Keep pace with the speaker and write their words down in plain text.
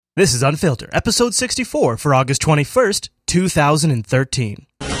This is Unfiltered, episode 64 for August 21st, 2013.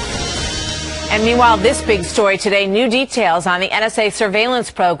 And meanwhile, this big story today, new details on the NSA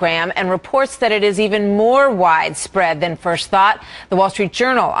surveillance program and reports that it is even more widespread than first thought. The Wall Street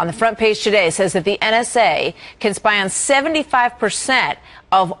Journal on the front page today says that the NSA can spy on 75%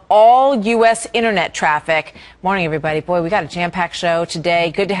 of all U.S. internet traffic. Morning, everybody. Boy, we got a jam-packed show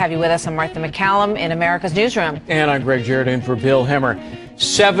today. Good to have you with us. I'm Martha McCallum in America's Newsroom. And I'm Greg Jarrett in for Bill Hemmer.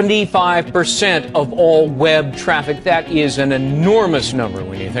 75% of all web traffic. That is an enormous number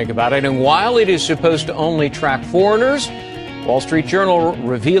when you think about it. And while it is supposed to only track foreigners, Wall Street Journal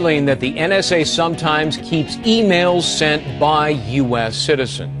revealing that the NSA sometimes keeps emails sent by U.S.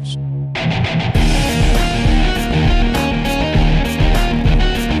 citizens.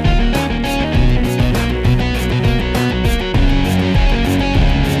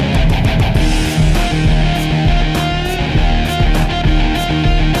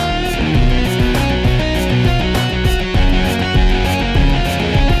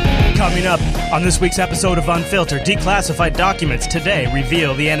 Coming up on this week's episode of Unfiltered, declassified documents today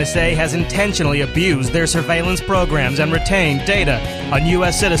reveal the NSA has intentionally abused their surveillance programs and retained data on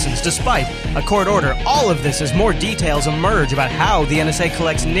U.S. citizens despite a court order. All of this as more details emerge about how the NSA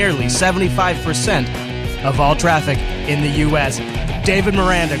collects nearly 75% of all traffic in the U.S. David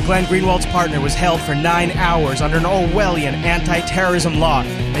Miranda, Glenn Greenwald's partner, was held for 9 hours under an Orwellian anti-terrorism law.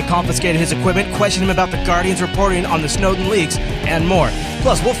 They confiscated his equipment, questioned him about the Guardian's reporting on the Snowden leaks, and more.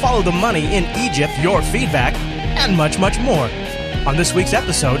 Plus, we'll follow the money in Egypt, your feedback, and much, much more on this week's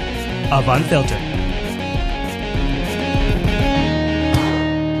episode of Unfiltered.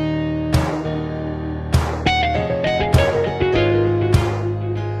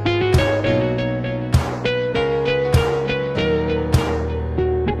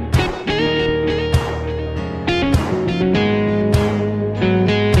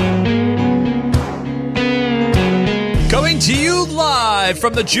 To you live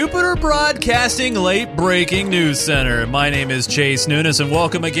from the Jupiter Broadcasting Late Breaking News Center. My name is Chase Nunes, and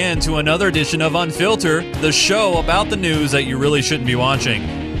welcome again to another edition of Unfiltered, the show about the news that you really shouldn't be watching.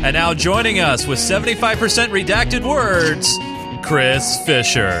 And now joining us with 75% redacted words, Chris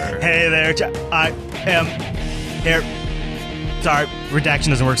Fisher. Hey there, I am here. Sorry, redaction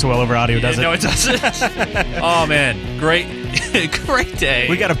doesn't work so well over audio, does it? No, it doesn't. Oh, man. Great day.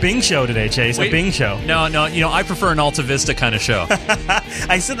 We got a Bing show today, Chase. A Bing show. No, I prefer an Alta Vista kind of show.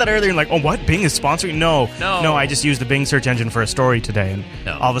 I said that earlier and like, oh, what? Bing is sponsoring? No, I just used the Bing search engine for a story today, and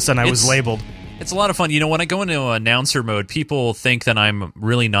all of a sudden I was labeled. It's a lot of fun. When I go into announcer mode, people think that I'm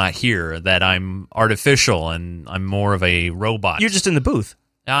really not here, that I'm artificial, and I'm more of a robot. You're just in the booth.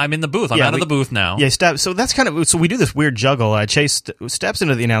 I'm in the booth. I'm out of the booth now. Yeah, so that's kind of... So we do this weird juggle. Chase steps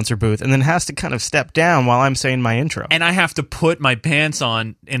into the announcer booth and then has to kind of step down while I'm saying my intro. And I have to put my pants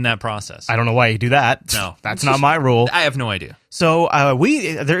on in that process. I don't know why you do that. No. That's not my rule. I have no idea. So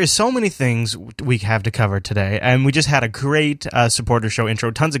there is so many things we have to cover today, and we just had a great supporter show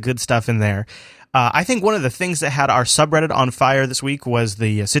intro. Tons of good stuff in there. I think one of the things that had our subreddit on fire this week was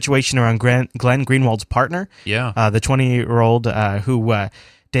the situation around Glenn Greenwald's partner. Yeah. The 20-year-old who...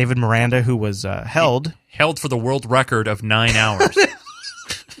 David Miranda, who was held for the world record of 9 hours.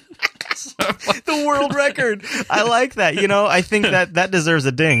 The world record. I like that. I think that deserves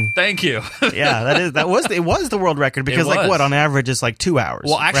a ding. Thank you. Yeah, it was the world record because on average it's like 2 hours.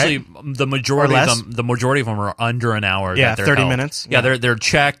 Well, actually, right? the majority of them are under an hour. Yeah, that they're 30 held. minutes. Yeah, they're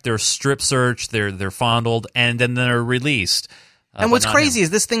checked, they're strip searched, they're fondled, and then they're released. And what's crazy is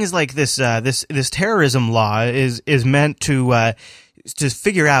this thing is like this terrorism law is meant to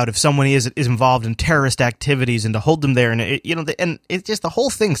figure out if someone is involved in terrorist activities and to hold them there, and it's just the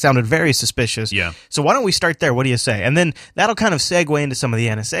whole thing sounded very suspicious. Yeah. So why don't we start there? What do you say? And then that'll kind of segue into some of the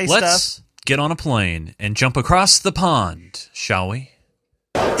NSA stuff. Let's get on a plane and jump across the pond, shall we?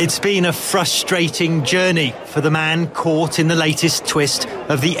 It's been a frustrating journey for the man caught in the latest twist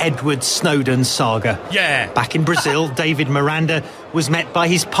of the Edward Snowden saga. Yeah. Back in Brazil, David Miranda was met by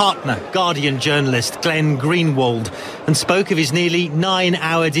his partner, Guardian journalist Glenn Greenwald, and spoke of his nearly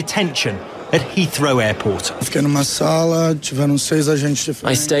 9-hour detention at Heathrow Airport.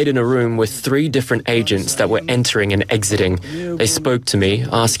 I stayed in a room with 3 different agents that were entering and exiting. They spoke to me,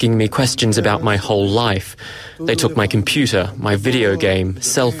 asking me questions about my whole life. They took my computer, my video game,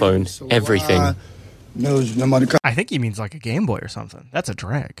 cell phone, everything. I think he means like a Game Boy or something. That's a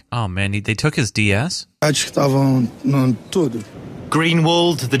drag. Oh, man, they took his DS?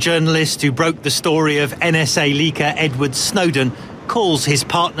 Greenwald, the journalist who broke the story of NSA leaker Edward Snowden, calls his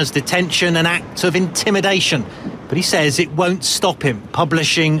partner's detention an act of intimidation, but he says it won't stop him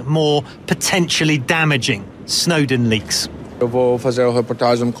publishing more potentially damaging Snowden leaks. I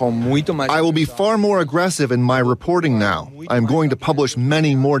will be far more aggressive in my reporting now. I'm going to publish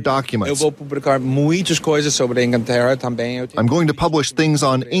many more documents. I'm going to publish things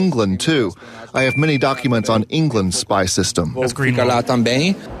on England, too. I have many documents on England's spy system.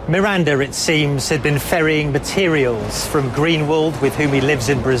 Miranda, it seems, had been ferrying materials from Greenwald, with whom he lives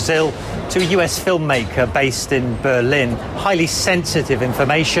in Brazil, to a US filmmaker based in Berlin. Highly sensitive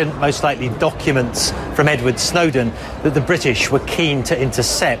information, most likely documents from Edward Snowden, that the British were keen to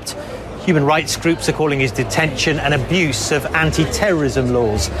intercept. Human rights groups are calling his detention an abuse of anti-terrorism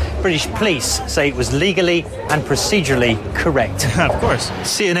laws. British police say it was legally and procedurally correct. Of course.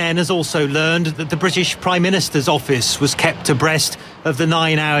 CNN has also learned that the British Prime Minister's office was kept abreast of the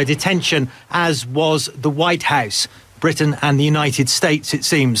 9-hour detention, as was the White House. Britain and the United States, it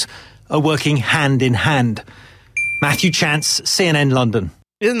seems, are working hand in hand. Matthew Chance, CNN London.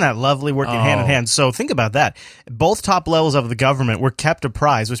 Isn't that lovely, working hand in hand? So think about that. Both top levels of the government were kept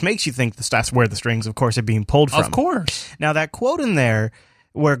apprised, which makes you think that's where the strings, of course, are being pulled from. Of course. Now, that quote in there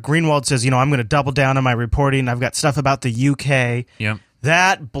where Greenwald says, I'm going to double down on my reporting. I've got stuff about the UK. Yep.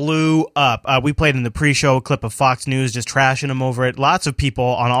 That blew up. We played in the pre-show a clip of Fox News just trashing him over it. Lots of people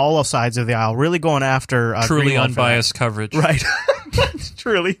on all sides of the aisle really going after truly Greenwald unbiased coverage. Right.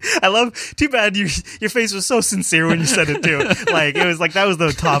 Truly. I love, too bad your face was so sincere when you said it too. Like, it was like, that was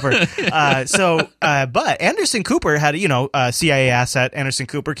the topper. But Anderson Cooper had, CIA asset, Anderson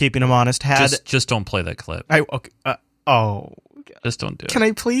Cooper, keeping him honest, had... Just don't play that clip. Just don't do it. Can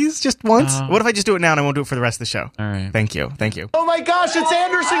I please? Just once? What if I just do it now and I won't do it for the rest of the show? All right. Thank you. Oh my gosh, it's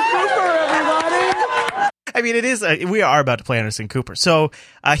Anderson Cooper, everybody! I mean, it is. We are about to play Anderson Cooper. So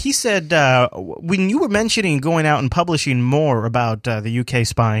he said, when you were mentioning going out and publishing more about the UK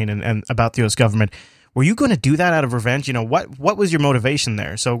spying and about the U.S. government, were you going to do that out of revenge? What was your motivation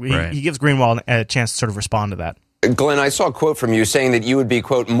there? So he gives Greenwald a chance to sort of respond to that. Glenn, I saw a quote from you saying that you would be,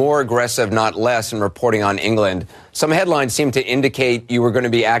 quote, more aggressive, not less, in reporting on England. Some headlines seem to indicate you were going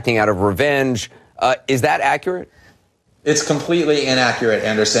to be acting out of revenge. Is that accurate? It's completely inaccurate,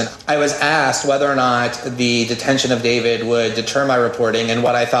 Anderson. I was asked whether or not the detention of David would deter my reporting and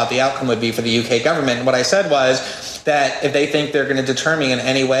what I thought the outcome would be for the UK government. And what I said was that if they think they're going to deter me in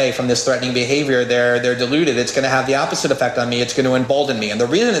any way from this threatening behavior, they're deluded. It's going to have the opposite effect on me. It's going to embolden me. And the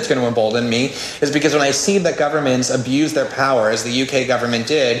reason it's going to embolden me is because when I see that governments abuse their power, as the UK government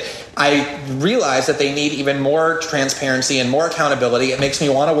did, I realize that they need even more transparency and more accountability. It makes me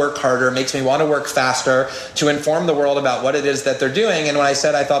want to work harder. It makes me want to work faster to inform the world about what it is that they're doing. And when I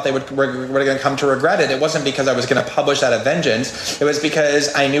said I thought they were going to come to regret it, it wasn't because I was going to publish out of vengeance. It was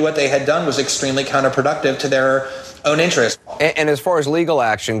because I knew what they had done was extremely counterproductive to their own interest. And as far as legal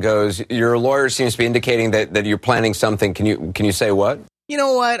action goes, your lawyer seems to be indicating that you're planning something. Can you say what? You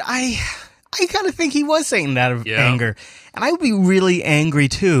know what? I kind of think he was saying that out of anger. And I would be really angry,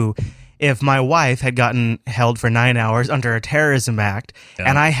 too, if my wife had gotten held for 9 hours under a terrorism act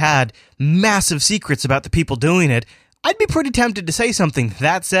and I had massive secrets about the people doing it. I'd be pretty tempted to say something.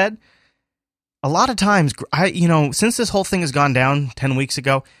 That said, a lot of times, since this whole thing has gone down 10 weeks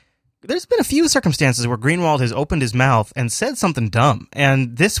ago, there's been a few circumstances where Greenwald has opened his mouth and said something dumb.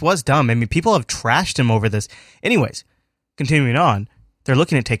 And this was dumb. I mean, people have trashed him over this. Anyways, continuing on, they're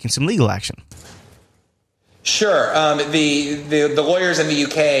looking at taking some legal action. Sure. The lawyers in the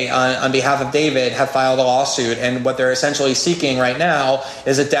UK on behalf of David have filed a lawsuit, and what they're essentially seeking right now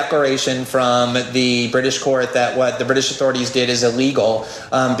is a declaration from the British court that what the British authorities did is illegal,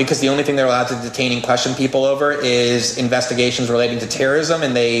 because the only thing they're allowed to detain and question people over is investigations relating to terrorism,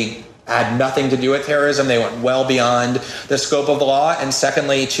 and they had nothing to do with terrorism. They went well beyond the scope of the law. And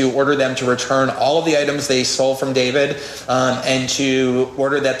secondly, to order them to return all of the items they stole from David, and to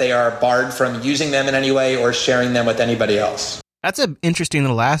order that they are barred from using them in any way or sharing them with anybody else. That's an interesting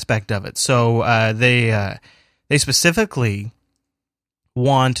little aspect of it. So they specifically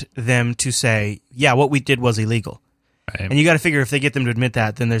want them to say, yeah, what we did was illegal. Right. And you got to figure if they get them to admit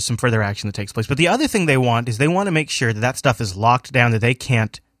that, then there's some further action that takes place. But the other thing they want is they want to make sure that stuff is locked down, that they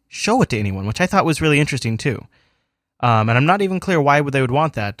can't show it to anyone, which I thought was really interesting too. And I'm not even clear why they would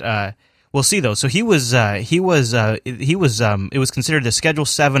want that. We'll see though. So it was considered a Schedule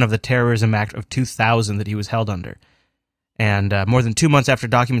 7 of the Terrorism Act of 2000 that he was held under. And more than 2 months after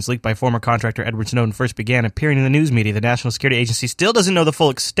documents leaked by former contractor Edward Snowden first began appearing in the news media, the National Security Agency still doesn't know the full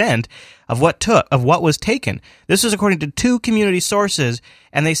extent of what was taken. This is according to 2 community sources,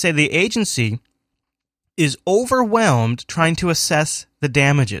 and they say the agency is overwhelmed trying to assess the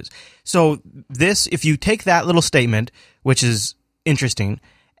damages. So this, if you take that little statement, which is interesting,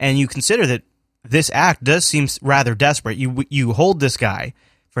 and you consider that this act does seem rather desperate, you hold this guy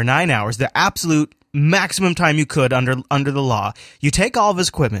for 9 hours, the absolute maximum time you could under the law. You take all of his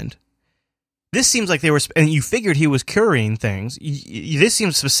equipment. This seems like they were, and you figured he was curing things. This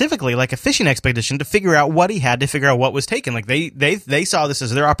seems specifically like a fishing expedition to figure out what he had, to figure out what was taken. Like they saw this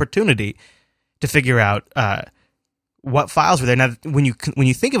as their opportunity to figure out what files were there. Now, when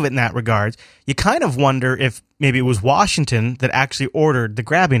you think of it in that regard, you kind of wonder if maybe it was Washington that actually ordered the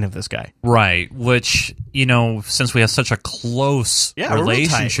grabbing of this guy. Right, which, since we have such a close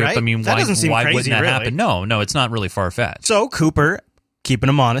relationship, tight, right? I mean, why wouldn't that happen? No, it's not really far-fetched. So Cooper, keeping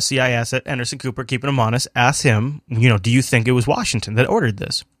him honest, CIA asset Anderson Cooper, keeping him honest, asked him, do you think it was Washington that ordered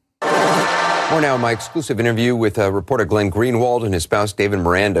this? More now, my exclusive interview with reporter Glenn Greenwald and his spouse David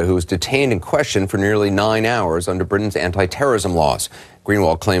Miranda, who was detained and questioned for nearly 9 hours under Britain's anti-terrorism laws.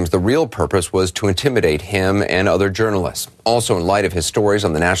 Greenwald claims the real purpose was to intimidate him and other journalists, also in light of his stories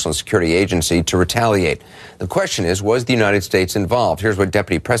on the National Security Agency to retaliate. The question is, was the United States involved? Here's what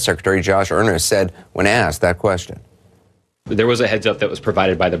Deputy Press Secretary Josh Earnest said when asked that question. There was a heads up that was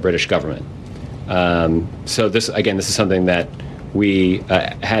provided by the British government. So this is something that we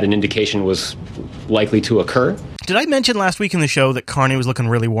had an indication was likely to occur. Did I mention last week in the show that Carney was looking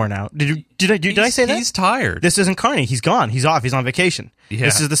really worn out? Did I say that? He's tired. This isn't Carney. He's gone. He's off. He's on vacation. Yeah.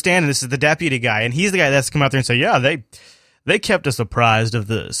 This is the stand, and this is the deputy guy, and he's the guy that's come out there and say, yeah, they kept us apprised of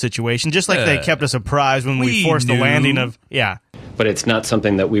the situation, just like they kept us apprised when we forced the landing of, yeah. But it's not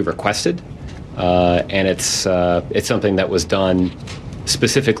something that we requested, and it's something that was done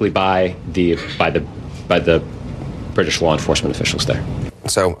specifically by the British law enforcement officials there.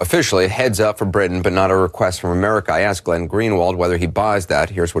 So officially, a heads up for Britain, but not a request from America. I asked Glenn Greenwald whether he buys that.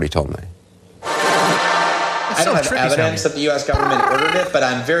 Here's what he told me. I don't have evidence that the U.S. government ordered it, but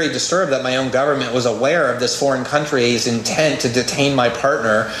I'm very disturbed that my own government was aware of this foreign country's intent to detain my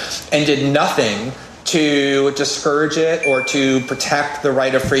partner and did nothing to discourage it or to protect the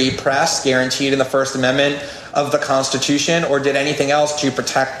right of free press guaranteed in the First Amendment of the Constitution, or did anything else to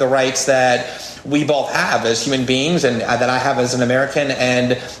protect the rights that we both have as human beings and that I have as an American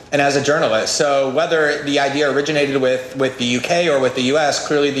and as a journalist. So whether the idea originated with the UK or with the US,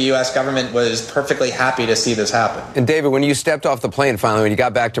 clearly the US government was perfectly happy to see this happen. And David, when you stepped off the plane finally, when you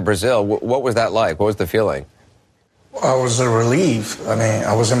got back to Brazil, what was that like? What was the feeling? I was relieved. I mean,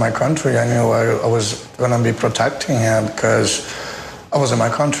 I was in my country. I knew I was going to be protecting him because I was in my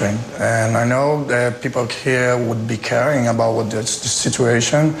country. And I know that people here would be caring about what this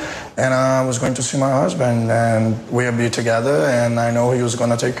situation. And I was going to see my husband, and we'll be together. And I know he was going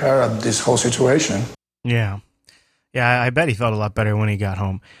to take care of this whole situation. Yeah. Yeah, I bet he felt a lot better when he got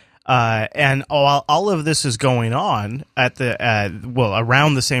home. And all of this is going on at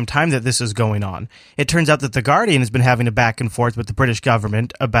around the same time that this is going on. It turns out that The Guardian has been having a back and forth with the British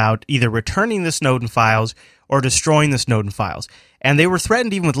government about either returning the Snowden files or destroying the Snowden files. And they were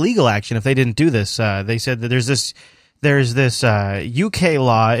threatened even with legal action if they didn't do this. They said that there's this UK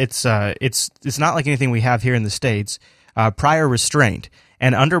law. It's not like anything we have here in the States. Prior restraint.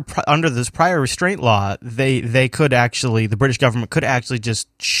 And under this prior restraint law, they could actually, the British government could actually just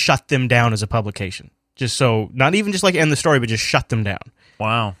shut them down as a publication. Just so, not even just like end the story, but just shut them down.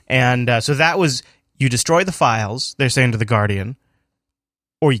 Wow. And so that was, you destroy the files, they're saying to The Guardian,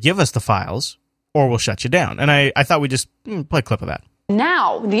 or you give us the files, or we'll shut you down. And I thought we'd just play a clip of that.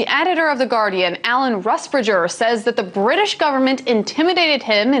 Now, the editor of The Guardian, Alan Rusbridger, says that the British government intimidated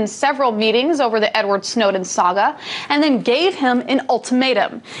him in several meetings over the Edward Snowden saga and then gave him an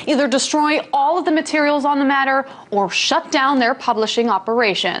ultimatum: either destroy all of the materials on the matter or shut down their publishing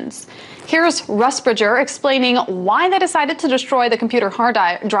operations. Here's Rusbridger explaining why they decided to destroy the computer hard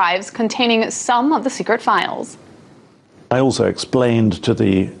drives containing some of the secret files. I also explained to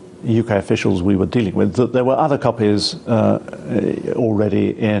the UK officials we were dealing with that there were other copies already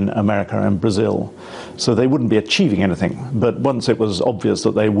in America and Brazil, so they wouldn't be achieving anything. But once it was obvious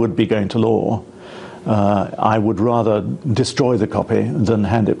that they would be going to law, I would rather destroy the copy than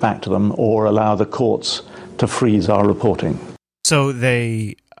hand it back to them or allow the courts to freeze our reporting. So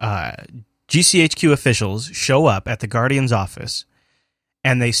they, GCHQ officials show up at the Guardian's office,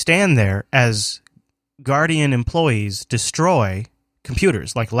 and they stand there as Guardian employees destroy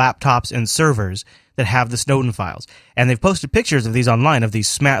computers, like laptops and servers that have the Snowden files. And they've posted pictures of these online, of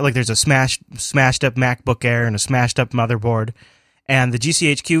these like there's a smashed up MacBook Air and a smashed up motherboard. And the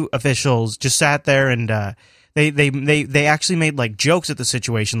GCHQ officials just sat there and they actually made like jokes at the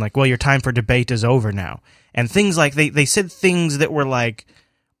situation, like, well, your time for debate is over now. And things like they said things that were like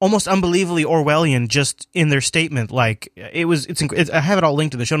almost unbelievably Orwellian just in their statement. Like it's I have it all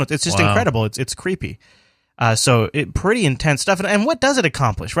linked in the show notes. It's just incredible. It's creepy. So pretty intense stuff. And what does it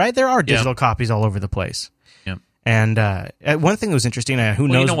accomplish, right? There are digital copies all over the place. Yep. And one thing that was interesting, who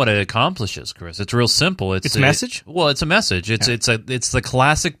knows? You know what it accomplishes, Chris? It's real simple. It's a message? Well, it's a message. It's the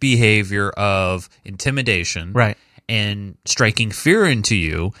classic behavior of intimidation, right? And striking fear into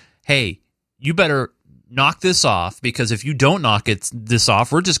you. Hey, you better knock this off, because if you don't knock this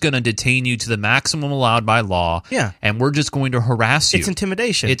off, we're just going to detain you to the maximum allowed by law. Yeah. And we're just going to harass you. It's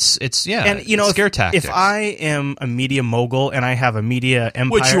intimidation. It's and you know, scare tactics. If I am a media mogul and I have a media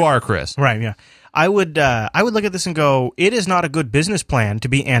empire, which you are, Chris, right? Yeah. I would look at this and go, it is not a good business plan to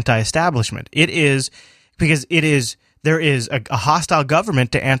be anti-establishment. It is because there is a hostile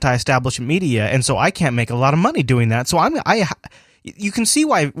government to anti-establishment media, and so I can't make a lot of money doing that. So you can see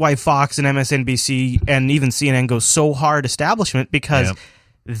why Fox and MSNBC and even CNN go so hard establishment, because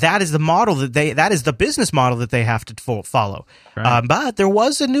that is the model that is the business model that they have to follow. Right. But there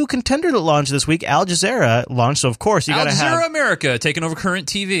was a new contender that launched this week. Al Jazeera launched, so of course you got to have Al Jazeera America taking over current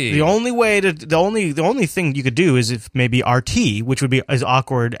TV. The only thing you could do is if maybe RT, which would be as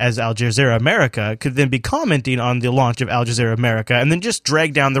awkward as Al Jazeera America, could then be commenting on the launch of Al Jazeera America, and then just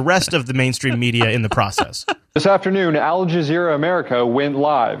drag down the rest of the mainstream media in the process. This afternoon, Al Jazeera America went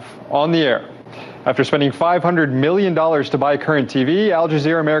live on the air. After spending $500 million to buy current TV, Al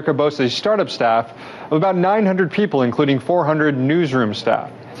Jazeera America boasts a startup staff of about 900 people, including 400 newsroom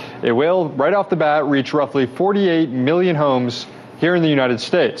staff. It will, right off the bat, reach roughly 48 million homes here in the United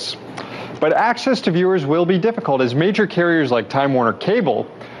States. But access to viewers will be difficult, as major carriers like Time Warner Cable,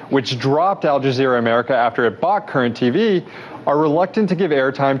 which dropped Al Jazeera America after it bought current TV, are reluctant to give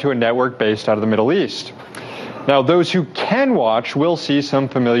airtime to a network based out of the Middle East. Now, those who can watch will see some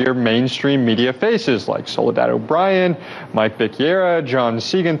familiar mainstream media faces like Soledad O'Brien, Mike Vieira, John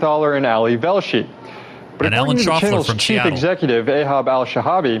Siegenthaler, and Ali Velshi. But and Alan according to the Schaffler channel's from chief Seattle. executive, Ahab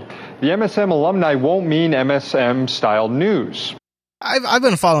Al-Shahabi, the MSM alumni won't mean MSM-style news. I've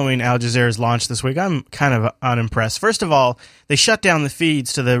been following Al Jazeera's launch this week. I'm kind of unimpressed. First of all, they shut down the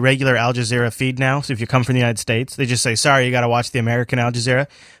feeds to the regular Al Jazeera feed now. So if you come from the United States, they just say, sorry, you got to watch the American Al Jazeera.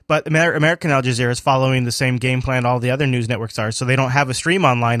 But American Al Jazeera is following the same game plan all the other news networks are. So they don't have a stream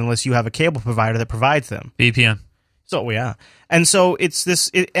online unless you have a cable provider that provides them. VPN. So, yeah. And so it's this,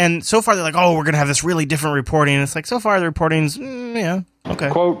 and so far they're like, oh, we're going to have this really different reporting. And it's like, so far the reporting's, yeah, okay.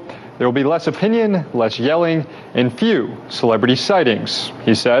 Quote, there will be less opinion, less yelling, and few celebrity sightings,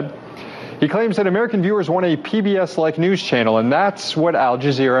 he said. He claims that American viewers want a PBS-like news channel, and that's what Al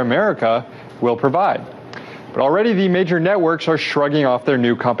Jazeera America will provide. But already the major networks are shrugging off their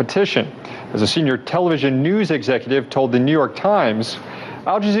new competition. As a senior television news executive told the New York Times,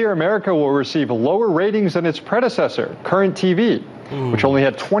 Al Jazeera America will receive lower ratings than its predecessor, Current TV, which only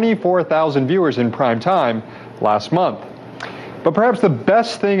had 24,000 viewers in prime time last month. But perhaps the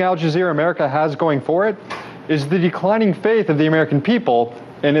best thing Al Jazeera America has going for it is the declining faith of the American people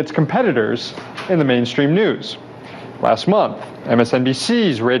in its competitors in the mainstream news. Last month,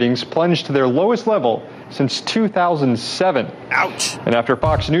 MSNBC's ratings plunged to their lowest level since 2007. Ouch. And after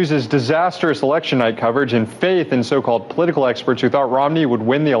Fox News' disastrous election night coverage and faith in so-called political experts who thought Romney would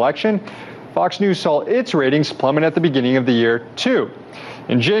win the election, Fox News saw its ratings plummet at the beginning of the year, too.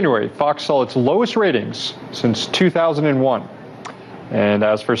 In January, Fox saw its lowest ratings since 2001. And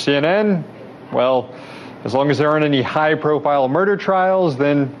as for CNN, well, as long as there aren't any high-profile murder trials,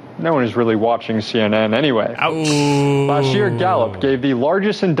 then no one is really watching CNN anyway. Ouch. Last year, Gallup gave the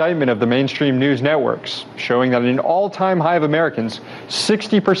largest indictment of the mainstream news networks, showing that an all-time high of Americans,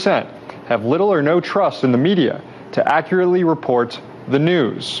 60%, have little or no trust in the media to accurately report the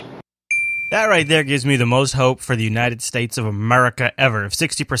news. That right there gives me the most hope for the United States of America ever. If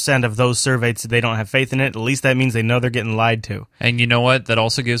 60% of those surveyed said they don't have faith in it, at least that means they know they're getting lied to. And you know what that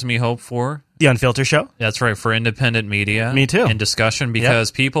also gives me hope for? The Unfiltered Show? That's right, for independent media. Me too. And discussion, because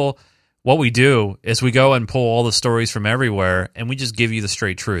people, what we do is we go and pull all the stories from everywhere, and we just give you the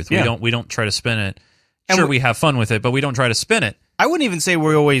straight truth. Yeah. We don't try to spin it. And Sure, we have fun with it, but we don't try to spin it. I wouldn't even say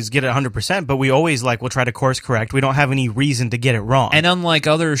we always get it 100%, but we always we'll try to course correct. We don't have any reason to get it wrong. And unlike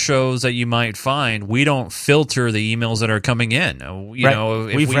other shows that you might find, we don't filter the emails that are coming in. You know,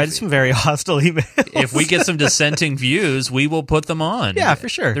 if we've read some very hostile emails. If we get some dissenting views, we will put them on. Yeah, for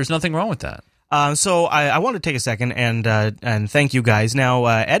sure. There's nothing wrong with that. So I want to take a second and thank you guys. Now,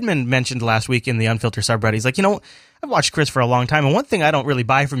 Edmund mentioned last week in the Unfiltered subreddit, he's like, I've watched Chris for a long time, and one thing I don't really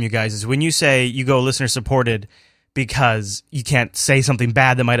buy from you guys is when you say you go listener supported because you can't say something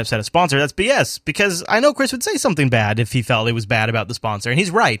bad that might upset a sponsor. That's BS, because I know Chris would say something bad if he felt it was bad about the sponsor, and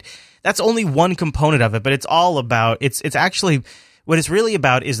he's right. That's only one component of it, but it's all about, it's actually, what it's really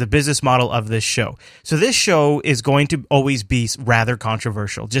about is the business model of this show. So this show is going to always be rather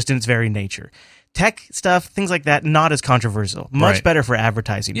controversial, just in its very nature. Tech stuff, things like that, not as controversial. Much better for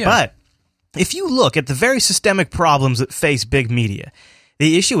advertising. Yeah. But if you look at the very systemic problems that face big media,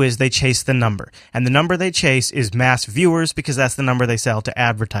 the issue is they chase the number, and the number they chase is mass viewers because that's the number they sell to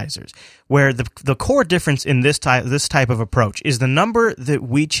advertisers. Where the core difference in this type of approach is the number that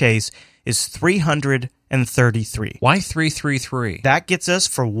we chase is 333. Why 333? That gets us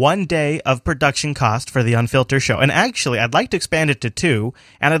for 1 day of production cost for the Unfiltered show. And actually, I'd like to expand it to 2,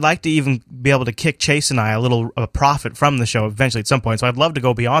 and I'd like to even be able to kick Chase and I a little profit from the show eventually at some point. So I'd love to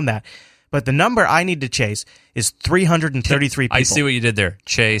go beyond that. But the number I need to chase is 333 people. I see what you did there.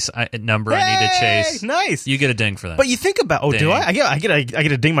 Chase, number I need to chase. Nice. You get a ding for that. But you think about, ding. do I? I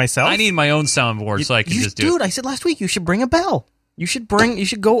get a ding myself? I need my own soundboard so I can just do it. Dude, I said last week you should bring a bell. You should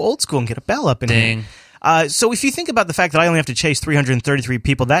go old school and get a bell up in ding. Here. So if you think about the fact that I only have to chase 333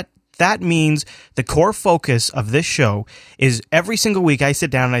 people, that means the core focus of this show is every single week I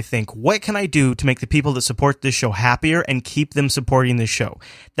sit down and I think, what can I do to make the people that support this show happier and keep them supporting this show?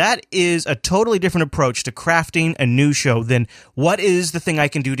 That is a totally different approach to crafting a new show than what is the thing I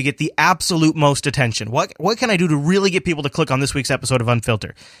can do to get the absolute most attention? What can I do to really get people to click on this week's episode of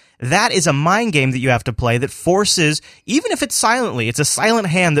Unfiltered? That is a mind game that you have to play that forces, even if it's silently, it's a silent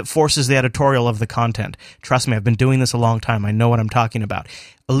hand that forces the editorial of the content. Trust me, I've been doing this a long time. I know what I'm talking about.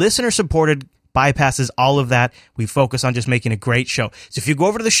 A listener-supported bypasses all of that. We focus on just making a great show. So if you go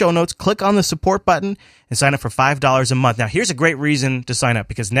over to the show notes, click on the support button, and sign up for $5 a month. Now, here's a great reason to sign up,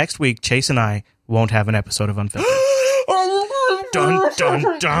 because next week, Chase and I won't have an episode of Unfiltered. Dun,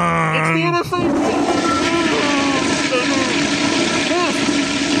 dun, dun. It's the NSA.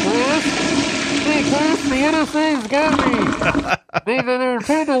 The NSA's got me. They're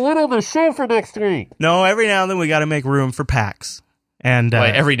trying to whittle the show for next week. No, every now and then we got to make room for PAX. And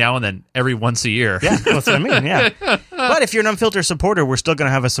every now and then, every once a year. Yeah, that's what I mean, yeah. But if you're an Unfiltered supporter, we're still going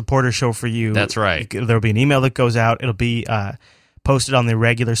to have a supporter show for you. That's right. There'll be an email that goes out. It'll be posted on the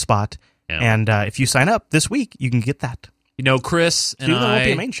regular spot. Yeah. And if you sign up this week, you can get that. You know, Chris and I won't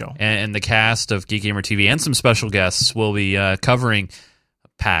be a main show. And the cast of Geek Gamer TV and some special guests will be covering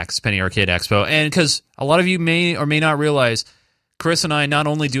PAX, Penny Arcade Expo. And because a lot of you may or may not realize, Chris and I not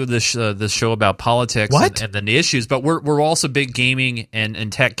only do this show about politics and the issues, but we're also big gaming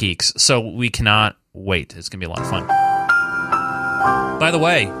and tech geeks. So we cannot wait. It's going to be a lot of fun. By the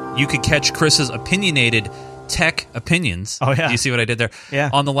way, you could catch Chris's opinionated tech opinions. Oh, yeah. Do you see what I did there? Yeah.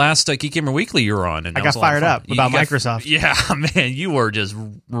 On the last Geek Gamer Weekly you were on. And I got fired up about Microsoft. Yeah, man, you were just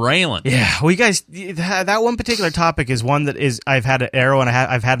railing. Yeah, well, you guys, that one particular topic is one that is, I've had an arrow and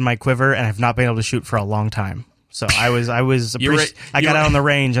I've had in my quiver and I've not been able to shoot for a long time. So I got out on the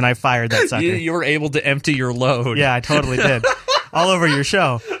range and I fired that sucker. You were able to empty your load. Yeah, I totally did. All over your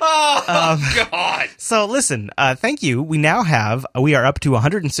show. Oh, God. So listen, thank you. We are up to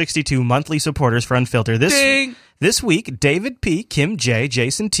 162 monthly supporters for Unfiltered. This week, David P., Kim J.,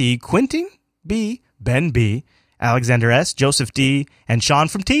 Jason T., Quentin B., Ben B., Alexander S., Joseph D., and Sean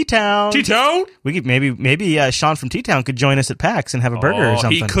from T-Town. T-Town? We could maybe Sean from T-Town could join us at PAX and have a burger or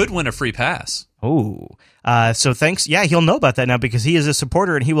something. He could win a free pass. Oh. So thanks. Yeah, he'll know about that now because he is a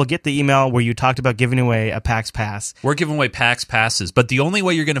supporter and he will get the email where you talked about giving away a PAX pass. We're giving away PAX passes, but the only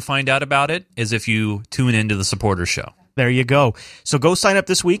way you're going to find out about it is if you tune into the supporter show. There you go. So go sign up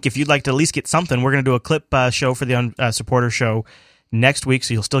this week if you'd like to at least get something. We're going to do a clip show for the supporter show next week,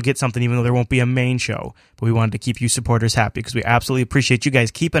 so you'll still get something even though there won't be a main show. But we wanted to keep you supporters happy because we absolutely appreciate you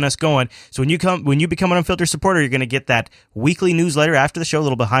guys keeping us going. So when you become an Unfiltered supporter, you're going to get that weekly newsletter after the show, a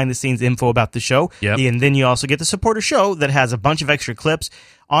little behind-the-scenes info about the show. Yep. And then you also get the supporter show that has a bunch of extra clips.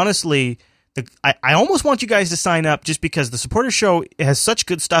 Honestly, I almost want you guys to sign up just because the supporter show has such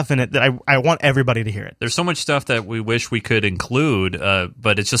good stuff in it that I want everybody to hear it. There's so much stuff that we wish we could include,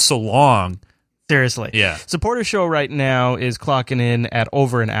 but it's just so long. Seriously. Yeah. Supporter show right now is clocking in at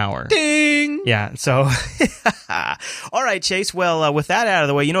over an hour. Ding! Yeah, so... All right, Chase. Well, with that out of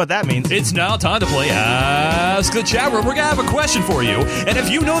the way, you know what that means. It's now time to play Ask the Chat Room. We're going to have a question for you, and if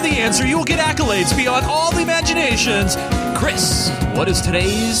you know the answer, you will get accolades beyond all imaginations. Chris, what is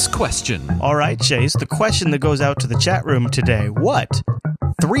today's question? All right, Chase. The question that goes out to the chat room today. What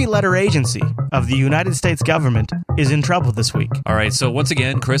 3-letter agency of the United States government is in trouble this week? All right, so once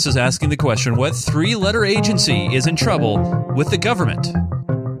again, Chris is asking the question, what 3-letter agency is in trouble with the government?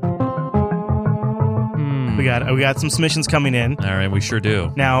 We got some submissions coming in. All right, we sure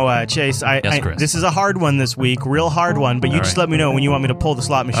do. Now, Chase, Chris. This is a hard one this week, real hard one, but you just let me know when you want me to pull the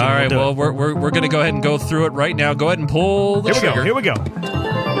slot machine. All right, we're going to go ahead and go through it right now. Go ahead and pull the trigger. Here we go.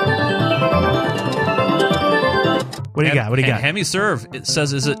 What do you got? Hemi Serve, it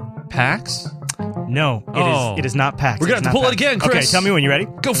says, is it PAX? No, it is not PAX. We're going to have to pull it again, Chris. Okay, tell me when you're ready.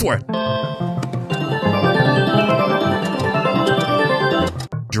 Go for it.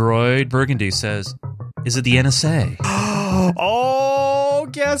 Droid Burgundy says, is it the NSA? Oh,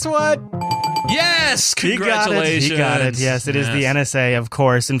 guess what? Yes! Congratulations! He got it. Yes, it is the NSA, of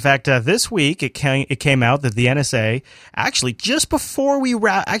course. In fact, this week it came out that the NSA, actually, just before we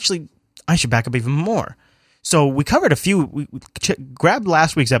actually, I should back up even more. So we covered we grabbed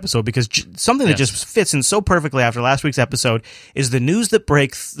last week's episode because something that just fits in so perfectly after last week's episode is the news that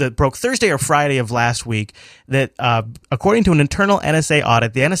broke Thursday or Friday of last week that according to an internal NSA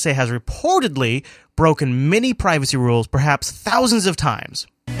audit, the NSA has reportedly broken many privacy rules, perhaps thousands of times.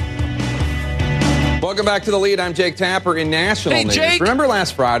 Welcome back to The Lead. I'm Jake Tapper in national news. Jake. Remember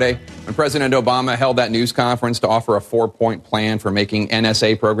last Friday when President Obama held that news conference to offer a 4-point plan for making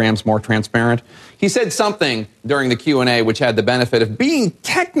NSA programs more transparent? He said something during the Q&A which had the benefit of being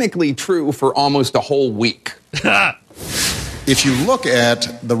technically true for almost a whole week. If you look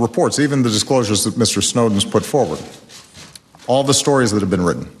at the reports, even the disclosures that Mr. Snowden's put forward, all the stories that have been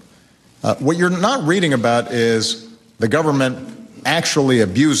written, what you're not reading about is the government actually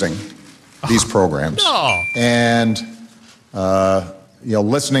abusing these programs and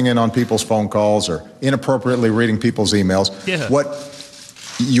listening in on people's phone calls or inappropriately reading people's emails. What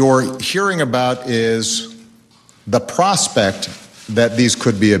you're hearing about is the prospect that these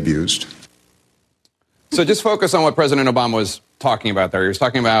could be abused. So just focus on what President Obama was talking about there. He was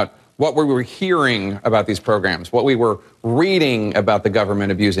talking about what we were hearing about these programs, what we were reading about the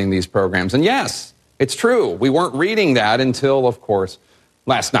government abusing these programs. And yes, it's true. We weren't reading that until, of course,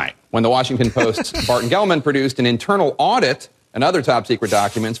 last night, when the Washington Post's Barton Gellman produced an internal audit and other top-secret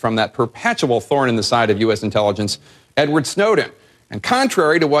documents from that perpetual thorn in the side of U.S. intelligence, Edward Snowden. And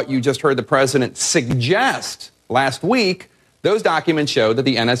contrary to what you just heard the president suggest last week, those documents show that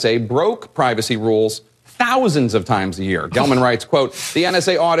the NSA broke privacy rules thousands of times a year. Gellman writes, quote, the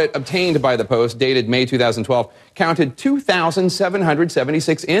NSA audit obtained by the Post, dated May 2012, counted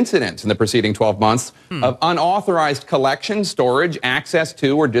 2,776 incidents in the preceding 12 months of unauthorized collection, storage, access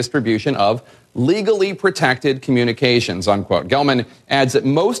to, or distribution of legally protected communications, unquote. Gellman adds that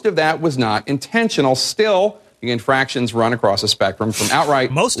most of that was not intentional. Still, the infractions run across a spectrum from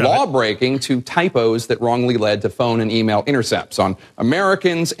outright law-breaking to typos that wrongly led to phone and email intercepts on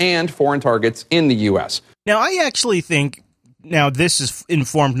Americans and foreign targets in the U.S. Now, I actually think, this is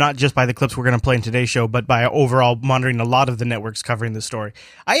informed not just by the clips we're going to play in today's show, but by overall monitoring a lot of the networks covering this story.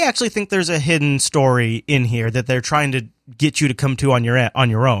 I actually think there's a hidden story in here that they're trying to get you to come to on your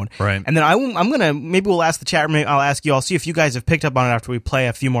own. Right. And then maybe we'll ask the chat room, I'll ask you, I'll see if you guys have picked up on it after we play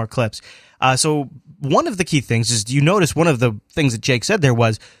a few more clips. So one of the key things is, you notice one of the things that Jake said there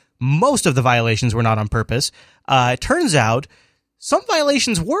was most of the violations were not on purpose. It turns out some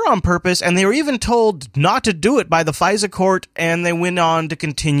violations were on purpose, and they were even told not to do it by the FISA court, and they went on to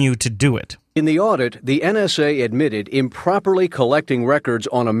continue to do it. In the audit, the NSA admitted improperly collecting records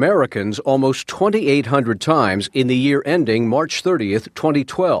on Americans almost 2,800 times in the year ending March 30th,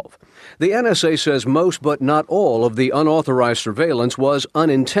 2012. The NSA says most but not all of the unauthorized surveillance was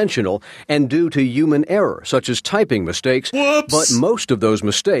unintentional and due to human error, such as typing mistakes. Whoops. But most of those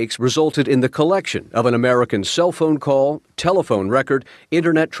mistakes resulted in the collection of an American's cell phone call, telephone record,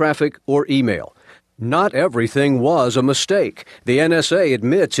 internet traffic, or email. Not everything was a mistake. The NSA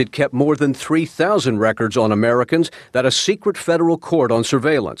admits it kept more than 3,000 records on Americans that a secret federal court on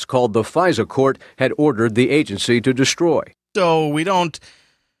surveillance called the FISA court had ordered the agency to destroy. So we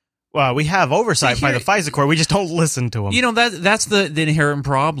have oversight by the FISA court. We just don't listen to them. You know, that's the inherent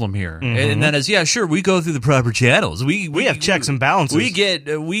problem here. Mm-hmm. And that is, sure, we go through the proper channels. We have checks and balances. We get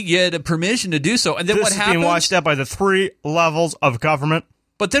a permission to do so. And then this what happens? Is being watched out by the 3 levels of government.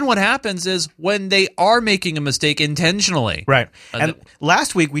 But then what happens is when they are making a mistake intentionally. Right. And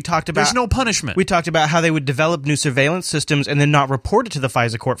last week we talked about... There's no punishment. We talked about how they would develop new surveillance systems and then not report it to the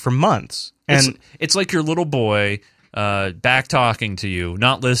FISA court for months. And it's like your little boy back talking to you,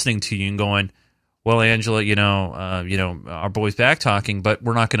 not listening to you, and going, well, Angela, our boy's back talking, but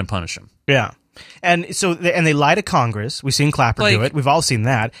we're not going to punish him. Yeah. And so they lie to Congress. We've seen Clapper do it. We've all seen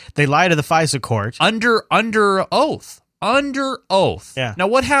that. They lie to the FISA court. Under oath. Under oath. Yeah. Now,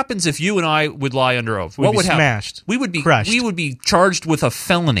 what happens if you and I would lie under oath? What would smashed. Happen? We would be crushed. We would be charged with a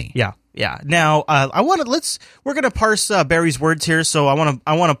felony. Yeah. Yeah. Now, we're going to parse Barry's words here. So I want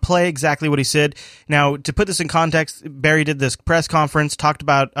to play exactly what he said. Now, to put this in context, Barry did this press conference, talked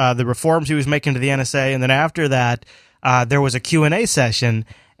about the reforms he was making to the NSA, and then after that, there was a Q&A session,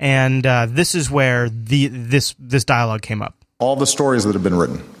 and this is where this dialogue came up. All the stories that have been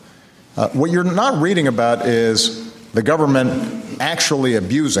written. What you're not reading about is the government actually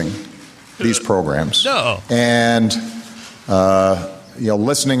abusing these programs. No. And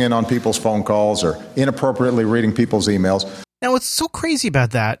listening in on people's phone calls or inappropriately reading people's emails. Now, what's so crazy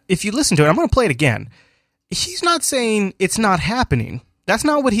about that, if you listen to it, I'm going to play it again. He's not saying it's not happening. That's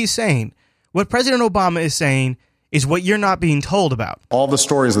not what he's saying. What President Obama is saying is what you're not being told about. All the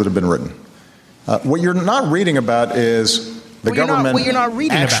stories that have been written. What you're not reading about is the government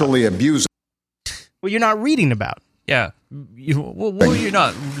actually abusing. What you're not reading about. Yeah. You're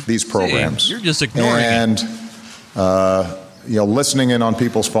not. These programs. You're just ignoring it. Listening in on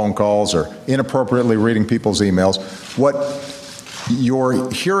people's phone calls or inappropriately reading people's emails. What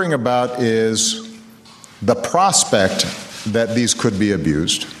you're hearing about is the prospect that these could be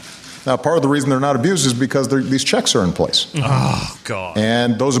abused. Now, part of the reason they're not abused is because these checks are in place. Oh, God.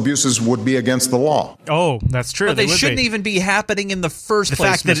 And those abuses would be against the law. Oh, that's true. But they shouldn't even be happening in the first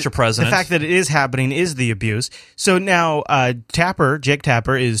place, Mr. President. The fact that it is happening is the abuse. So now Jake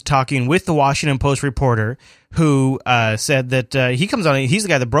Tapper, is talking with the Washington Post reporter who said that he comes on, he's the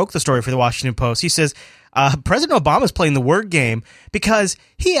guy that broke the story for the Washington Post. He says, President Obama's playing the word game because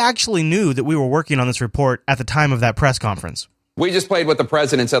he actually knew that we were working on this report at the time of that press conference. We just played what the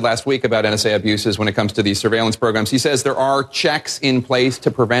president said last week about NSA abuses when it comes to these surveillance programs. He says there are checks in place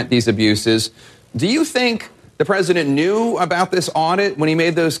to prevent these abuses. Do you think the president knew about this audit when he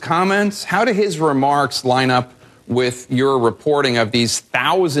made those comments? How do his remarks line up with your reporting of these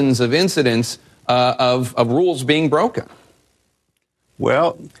thousands of incidents of rules being broken?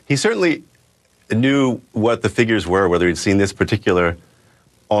 Well, he certainly knew what the figures were, whether he'd seen this particular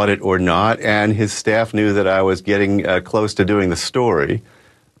audit or not, and his staff knew that I was getting close to doing the story.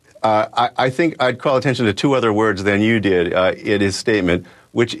 I think I'd call attention to two other words than you did in his statement,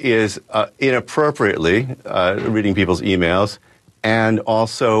 which is inappropriately reading people's emails and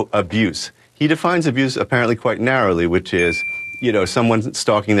also abuse. He defines abuse apparently quite narrowly, which is, someone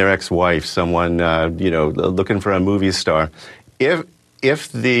stalking their ex-wife, someone, looking for a movie star.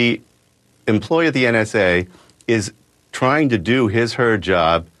 If the employee at the NSA is trying to do her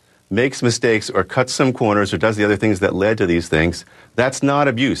job, makes mistakes or cuts some corners or does the other things that led to these things, that's not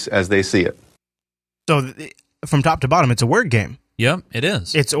abuse as they see it. So from top to bottom, it's a word game. Yep, it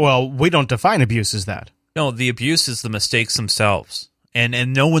is. We don't define abuse as that. No, the abuse is the mistakes themselves.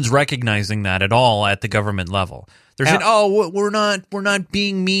 And no one's recognizing that at all at the government level. They're saying, we're not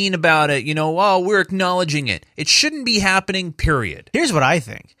being mean about it. We're acknowledging it. It shouldn't be happening, period. Here's what I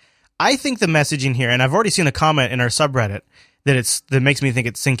think. I think the messaging here, and I've already seen a comment in our subreddit that makes me think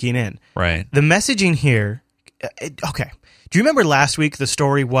it's sinking in. Right. The messaging here, okay. Do you remember last week the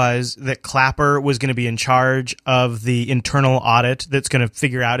story was that Clapper was going to be in charge of the internal audit that's going to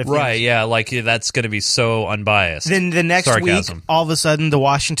figure out if... Right, that's going to be so unbiased. Then the next week, all of a sudden, the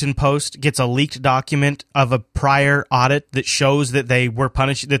Washington Post gets a leaked document of a prior audit that shows that they were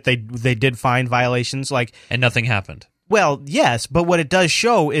punished, that they did find violations. And nothing happened. Well, yes, but what it does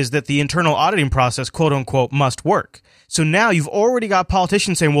show is that the internal auditing process, quote unquote, must work. So now you've already got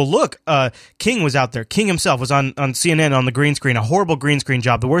politicians saying, well, look, King was out there. King himself was on CNN on the green screen, a horrible green screen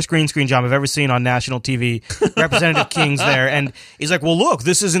job, the worst green screen job I've ever seen on national TV. Representative King's there. And he's like, well, look,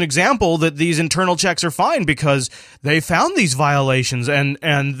 this is an example that these internal checks are fine because they found these violations and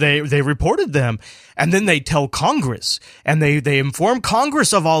they reported them. And then they tell Congress, and they inform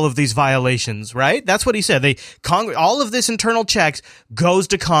Congress of all of these violations, right? That's what he said. All of this internal checks goes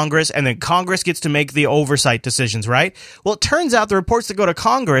to Congress, and then Congress gets to make the oversight decisions, right? Well, it turns out the reports that go to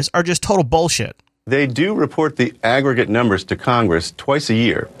Congress are just total bullshit. They do report the aggregate numbers to Congress twice a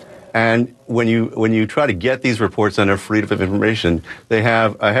year. And when you try to get these reports under Freedom of Information, they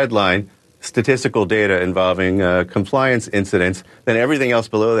have a headline, statistical data involving compliance incidents, then everything else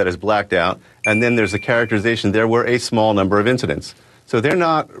below that is blacked out, and then there's a characterization, there were a small number of incidents. So they're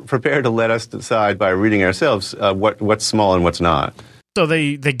not prepared to let us decide by reading ourselves what's small and what's not. So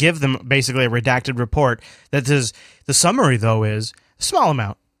they give them basically a redacted report that says, the summary, though, is a small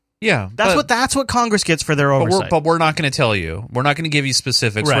amount. Yeah. That's what Congress gets for their oversight. But we're not going to tell you. We're not going to give you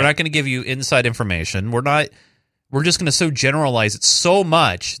specifics. Right. We're not going to give you inside information. We're just going to so generalize it so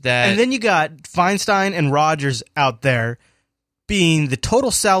much that... And then you got Feinstein and Rogers out there being the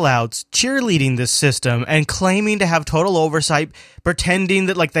total sellouts, cheerleading this system and claiming to have total oversight, pretending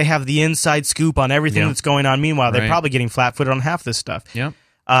that they have the inside scoop on everything that's going on. Meanwhile, they're probably getting flat-footed on half this stuff.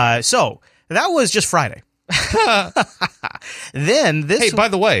 Yeah. So that was just Friday. Then this... Hey, by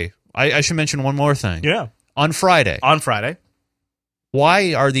the way, I should mention one more thing. Yeah. On Friday.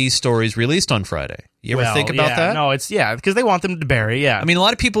 Why are these stories released on Friday? You ever think about that? No, because they want them to bury, I mean, a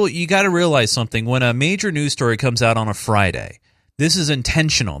lot of people, you got to realize something. When a major news story comes out on a Friday, this is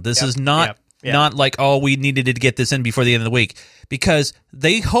intentional. This is not like, we needed to get this in before the end of the week. Because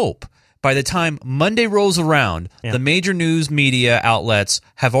they hope by the time Monday rolls around, the major news media outlets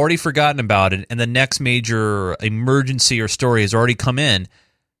have already forgotten about it, and the next major emergency or story has already come in.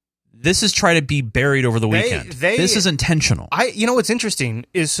 This is trying to be buried over the weekend. This is intentional. You know what's interesting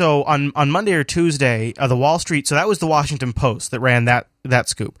is, so on Monday or Tuesday, the Wall Street, so that was the Washington Post that ran that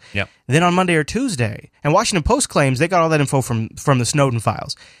scoop. Yep. Then on Monday or Tuesday, and Washington Post claims they got all that info from the Snowden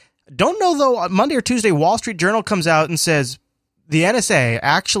files. Don't know, though, on Monday or Tuesday, Wall Street Journal comes out and says the NSA,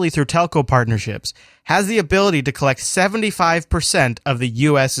 actually through telco partnerships, has the ability to collect 75% of the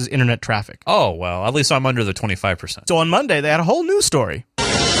U.S.'s internet traffic. Oh, well, at least I'm under the 25%. So on Monday, they had a whole news story.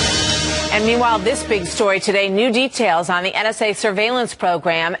 And meanwhile, this big story today, new details on the NSA surveillance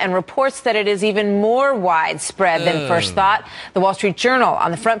program and reports that it is even more widespread than first thought. The Wall Street Journal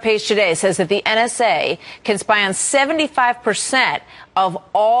on the front page today says that the NSA can spy on 75% of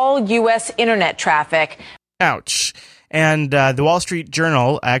all U.S. internet traffic. Ouch. And the Wall Street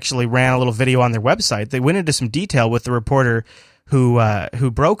Journal actually ran a little video on their website. They went into some detail with the reporter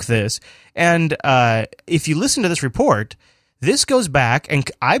who broke this. And if you listen to this report, this goes back and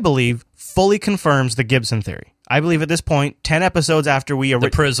I believe fully confirms the Gibson theory. I believe at this point, 10 episodes after the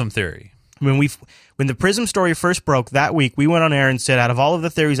Prism theory. When the Prism story first broke that week, we went on air and said, out of all of the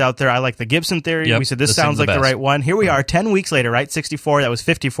theories out there, I like the Gibson theory. Yep, we said, this sounds like the right one. Here we are 10 weeks later, right? 64, that was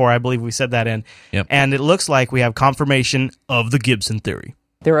 54, I believe we said that in. Yep. And it looks like we have confirmation of the Gibson theory.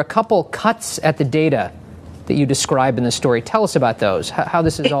 There are a couple cuts at the data that you describe in the story. Tell us about those, how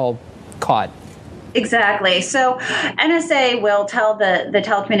this is all caught. Exactly. So NSA will tell the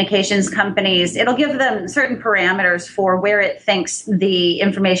telecommunications companies, it'll give them certain parameters for where it thinks the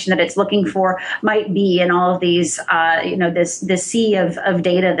information that it's looking for might be in all of these, this sea of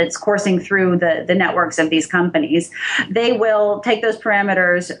data that's coursing through the networks of these companies. They will take those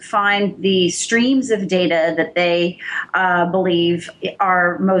parameters, find the streams of data that they believe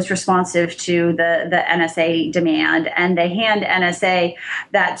are most responsive to the NSA demand, and they hand NSA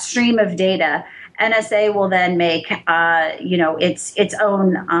that stream of data. NSA will then make, its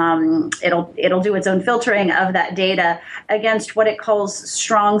own. It'll do its own filtering of that data against what it calls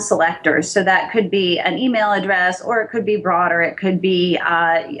strong selectors. So that could be an email address, or it could be broader. It could be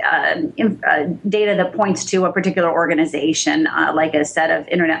data that points to a particular organization, like a set of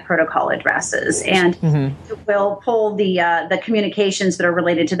internet protocol addresses, and it will pull the communications that are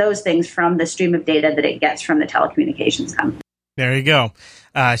related to those things from the stream of data that it gets from the telecommunications company. There you go.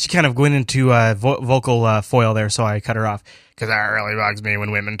 She kind of went into vocal foil there, so I cut her off. Because that really bugs me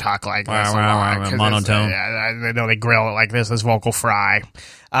when women talk like this. Monotone. I know they grill it like this vocal fry.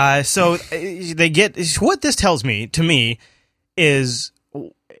 So they get... What this tells me, to me, is...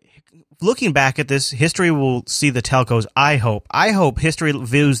 Looking back at this, history will see the telcos, I hope history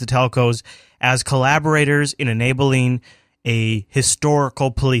views the telcos as collaborators in enabling a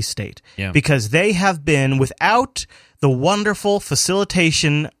historical police state. Yeah. Because they have been, without the wonderful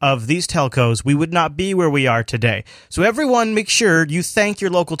facilitation of these telcos, we would not be where we are today. So everyone, make sure you thank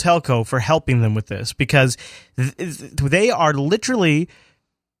your local telco for helping them with this, because they are literally...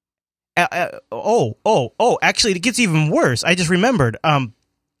 actually, it gets even worse. I just remembered.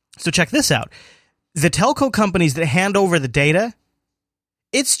 So check this out. The telco companies that hand over the data,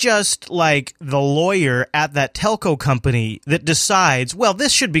 it's just like the lawyer at that telco company that decides, well,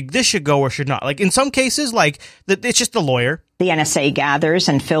 this should go or should not. Like in some cases, it's just the lawyer. The NSA gathers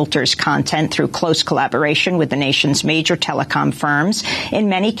and filters content through close collaboration with the nation's major telecom firms. In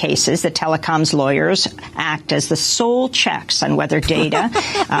many cases, the telecom's lawyers act as the sole checks on whether data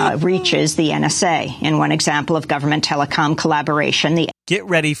reaches the NSA. In one example of government telecom collaboration, the Get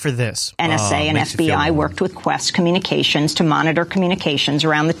ready for this. NSA and FBI worked with Quest Communications to monitor communications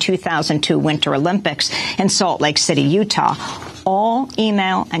around the 2002 Winter Olympics in Salt Lake City, Utah. All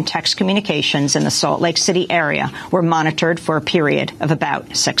email and text communications in the Salt Lake City area were monitored for a period of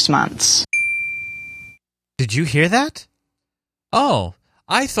about 6 months. Did you hear that? Oh,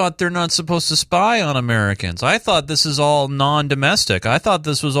 I thought they're not supposed to spy on Americans. I thought this is all non-domestic. I thought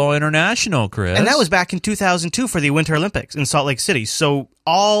this was all international, Chris. And that was back in 2002 for the Winter Olympics in Salt Lake City. So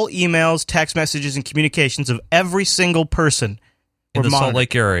all emails, text messages, and communications of every single person in the Salt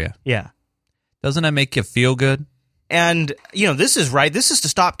Lake area. Yeah. Doesn't that make you feel good? And, this is right. This is to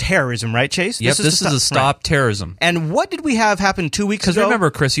stop terrorism, right, Chase? Yep, this is to stop terrorism. And what did we have happen 2 weeks ago? Because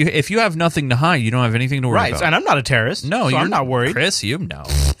remember, Chris, if you have nothing to hide, you don't have anything to worry about. Right, and I'm not a terrorist. No, so I'm not worried. Chris, you know.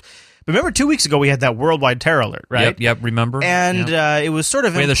 But remember 2 weeks ago we had that worldwide terror alert, right? Yep, remember? And it was sort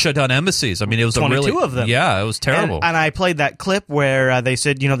of... We had to shut down embassies. I mean, it was 22 of them. Yeah, it was terrible. And I played that clip where they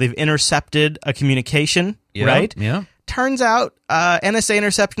said, they've intercepted a communication, right? Yeah. turns out NSA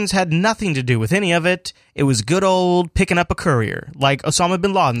interceptions had nothing to do with any of it. It was good old picking up a courier, like Osama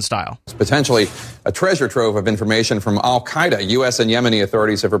bin Laden style. It's potentially a treasure trove of information from Al-Qaeda. U.S. and Yemeni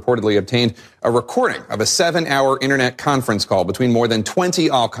authorities have reportedly obtained a recording of a 7-hour internet conference call between more than 20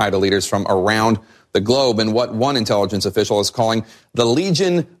 Al-Qaeda leaders from around the globe in what one intelligence official is calling the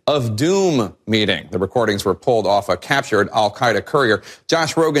Legion of Doom meeting. The recordings were pulled off a captured Al-Qaeda courier.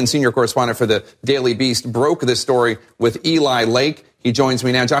 Josh Rogan, senior correspondent for the Daily Beast, broke this story with Eli Lake. He joins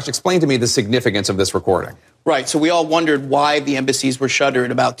me now. Josh, explain to me the significance of this recording. Right. So we all wondered why the embassies were shuttered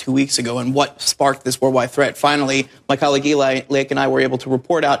about 2 weeks ago and what sparked this worldwide threat. Finally, my colleague Eli Lake and I were able to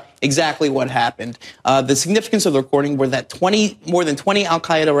report out exactly what happened. The significance of the recording were that more than 20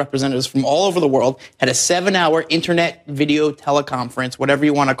 Al-Qaeda representatives from all over the world had a 7-hour internet video teleconference, whatever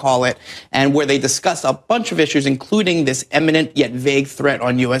you want to call it, and where they discussed a bunch of issues, including this imminent yet vague threat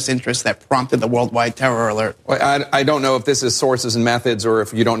on U.S. interests that prompted the worldwide terror alert. Well, I don't know if this is sources and methods or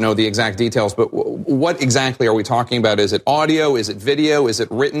if you don't know the exact details, but what exactly are we talking about? Is it audio? Is it video? Is it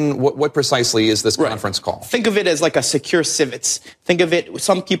written? What precisely is this conference call? Think of it as like a secure civets. Think of it,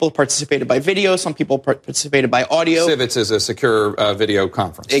 some people participated by video, some people participated by audio. Civets is a secure video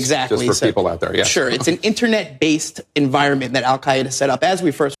conference. Exactly. Just for people out there, yes. Sure. It's an internet-based environment that Al-Qaeda set up as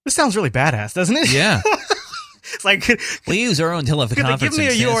we first... This sounds really badass, doesn't it? Yeah. It's like, we use our own teleconferencing Could they give me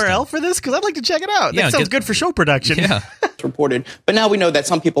a URL for this? Because I'd like to check it out. That sounds good for show production. Yeah. Reported. But now we know that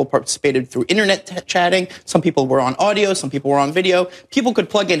some people participated through internet chatting, some people were on audio, some people were on video. People could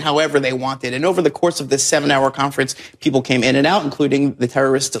plug in however they wanted. And over the course of this 7-hour conference, people came in and out, including the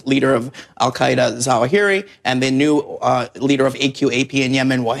terrorist leader of Al-Qaeda, Zawahiri, and the new leader of AQAP in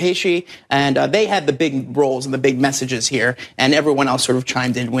Yemen, Waheshi. And they had the big roles and the big messages here. And everyone else sort of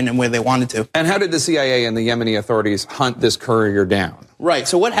chimed in when and where they wanted to. And how did the CIA and the Yemeni authorities hunt this courier down? Right.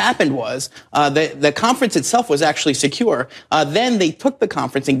 So what happened was the conference itself was actually secure. Then they took the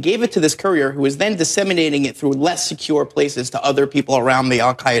conference and gave it to this courier who was then disseminating it through less secure places to other people around the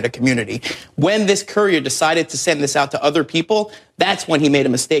Al-Qaeda community. When this courier decided to send this out to other people, that's when he made a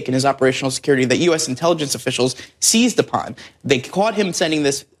mistake in his operational security that U.S. intelligence officials seized upon. They caught him sending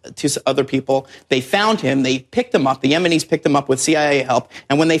this to other people. They found him. They picked him up. The Yemenis picked him up with CIA help.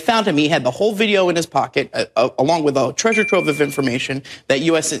 And when they found him, he had the whole video in his pocket, along with a treasure trove of information that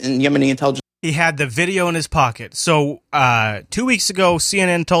U.S. and Yemeni intelligence. He had the video in his pocket. So 2 weeks ago,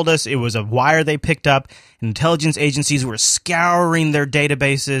 CNN told us it was a wire they picked up. Intelligence agencies were scouring their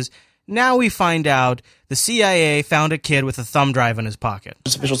databases. Now we find out the CIA found a kid with a thumb drive in his pocket.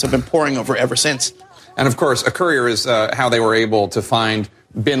 Officials have been poring over ever since. And of course, a courier is how they were able to find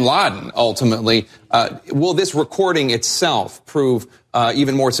bin Laden, ultimately. Will this recording itself prove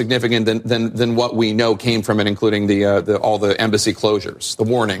even more significant than what we know came from it, including all the embassy closures, the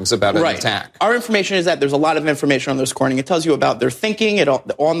warnings about an attack? Our information is that there's a lot of information on this recording. It tells you about their thinking.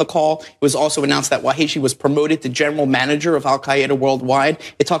 On the call, it was also announced that Waheshi was promoted to general manager of Al-Qaeda worldwide.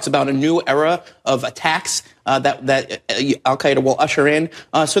 It talks about a new era of attacks that Al-Qaeda will usher in.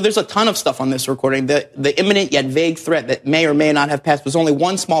 So there's a ton of stuff on this recording. The imminent yet vague threat that may or may not have passed was only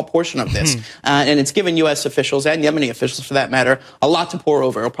one small portion of this. And it's given U.S. officials and Yemeni officials, for that matter, a lot to pour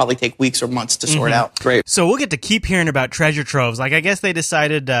over. It'll probably take weeks or months to sort out. Great. So we'll get to keep hearing about treasure troves. Like, I guess they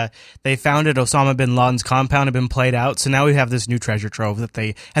decided they found it. Osama bin Laden's compound had been played out. So now we have this new treasure trove that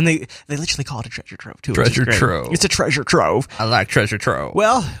they literally call it a treasure trove, too. Treasure trove. It's a treasure trove. I like treasure trove.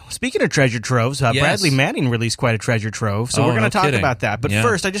 Well, speaking of treasure troves, Bradley Manning released quite a treasure trove. So we're going to talk about that. But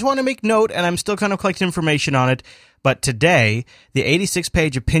first, I just want to make note, and I'm still kind of collecting information on it. But today, the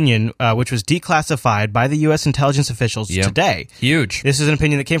 86-page opinion, which was declassified by the U.S. intelligence officials today. Huge. This is an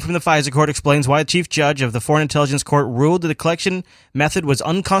opinion that came from the FISA court, explains why the chief judge of the Foreign Intelligence Court ruled that the collection method was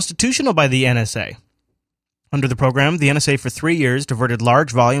unconstitutional by the NSA. Under the program, the NSA for 3 years diverted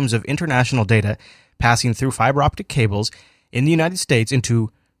large volumes of international data passing through fiber optic cables in the United States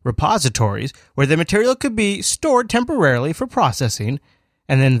into repositories where the material could be stored temporarily for processing,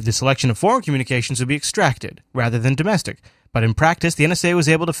 and then the selection of foreign communications would be extracted rather than domestic. But in practice, the NSA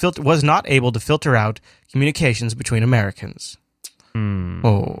was not able to filter out communications between Americans.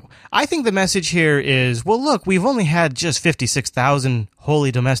 I think the message here is, well, look, we've only had just 56,000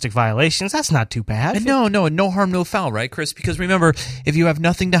 wholly domestic violations. That's not too bad. And no harm, no foul, right, Chris? Because remember, if you have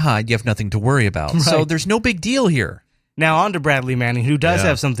nothing to hide, you have nothing to worry about. Right. So there's no big deal here. Now on to Bradley Manning, who does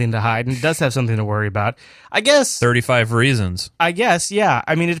have something to hide and does have something to worry about. I guess 35 reasons. I guess, yeah.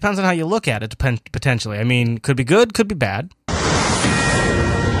 I mean, it depends on how you look at it, potentially. I mean, could be good, could be bad.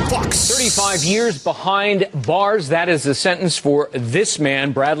 Fuck Fox. 35 years behind bars. That is the sentence for this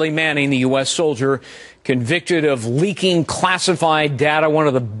man, Bradley Manning, the U.S. soldier convicted of leaking classified data, one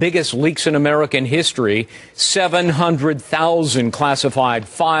of the biggest leaks in American history. 700,000 classified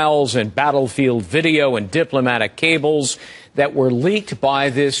files and battlefield video and diplomatic cables that were leaked by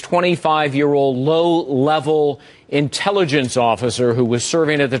this 25-year-old low-level intelligence officer who was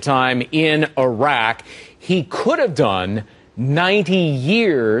serving at the time in Iraq. He could have done 90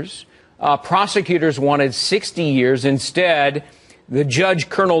 years. Prosecutors wanted 60 years. Instead, the judge,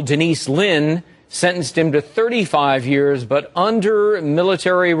 Colonel Denise Lynn, sentenced him to 35 years, but under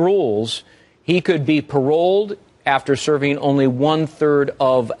military rules, he could be paroled after serving only 1/3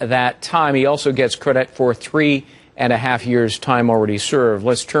 of that time. He also gets credit for 3.5 years' time already served.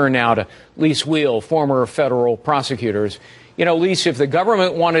 Let's turn now to Lise Wheel, former federal prosecutors. You know, Lise, if the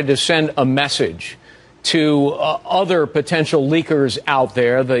government wanted to send a message to other potential leakers out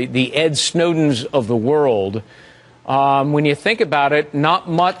there, the Ed Snowdens of the world, when you think about it, not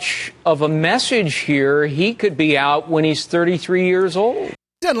much of a message here. He could be out when he's 33 years old. He's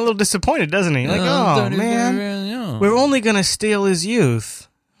getting a little disappointed, doesn't he? Like, oh, man, we're only going to steal his youth.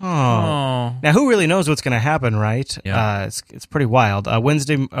 Oh. Now, who really knows what's going to happen, right? Yeah. It's pretty wild.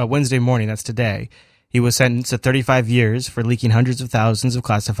 Wednesday morning, that's today, he was sentenced to 35 years for leaking hundreds of thousands of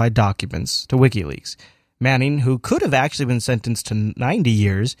classified documents to WikiLeaks. Manning, who could have actually been sentenced to 90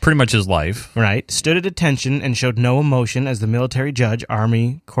 years... Pretty much his life. Right. Stood at attention and showed no emotion as the military judge,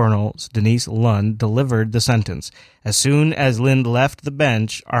 Army Colonel Denise Lund, delivered the sentence. As soon as Lund left the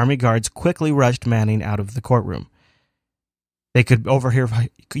bench, Army guards quickly rushed Manning out of the courtroom. You could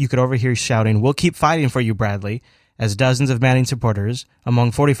overhear shouting, "We'll keep fighting for you, Bradley," as dozens of Manning supporters,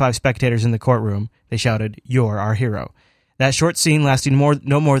 among 45 spectators in the courtroom, they shouted, "You're our hero." That short scene, lasting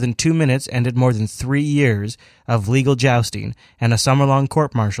no more than 2 minutes, ended more than 3 years of legal jousting and a summer-long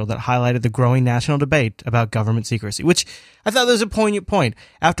court-martial that highlighted the growing national debate about government secrecy, which I thought was a poignant point.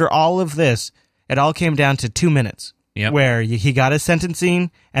 After all of this, it all came down to 2 minutes, where he got his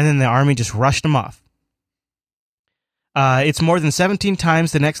sentencing, and then the Army just rushed him off. It's more than 17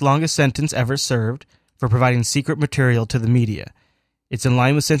 times the next longest sentence ever served for providing secret material to the media. It's in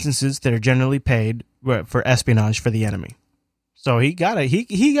line with sentences that are generally paid for espionage for the enemy. So he got,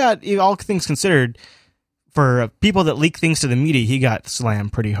 all things considered, for people that leak things to the media, he got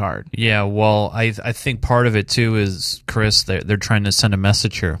slammed pretty hard. Yeah, well, I think part of it, too, is, Chris, they're trying to send a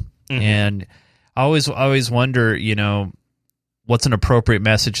message here. Mm-hmm. And I always wonder, you know, what's an appropriate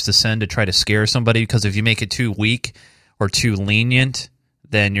message to send to try to scare somebody? Because if you make it too weak or too lenient,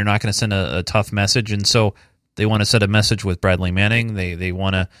 then you're not going to send a tough message. And so they want to send a message with Bradley Manning. They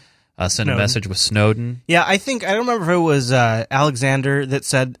want to send a message with Snowden. Yeah, I don't remember if it was Alexander that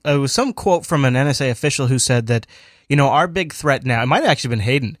said, it was some quote from an NSA official who said that, you know, our big threat now, it might have actually been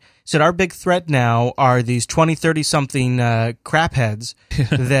Hayden, said our big threat now are these 20, 30-something crapheads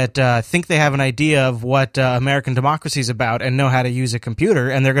that think they have an idea of what American democracy is about and know how to use a computer,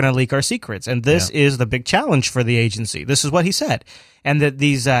 and they're going to leak our secrets. And this is the big challenge for the agency. This is what he said. And that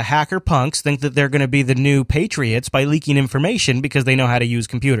these hacker punks think that they're going to be the new patriots by leaking information because they know how to use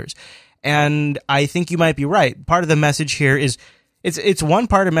computers. And I think you might be right. Part of the message here is it's one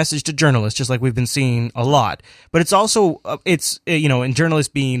part a message to journalists, just like we've been seeing a lot. But it's also, and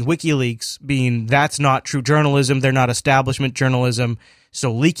journalists being WikiLeaks, being that's not true journalism. They're not establishment journalism.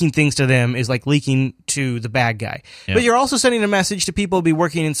 So leaking things to them is like leaking to the bad guy. Yeah. But you're also sending a message to people who be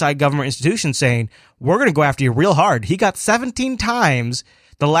working inside government institutions saying, we're going to go after you real hard. He got 17 times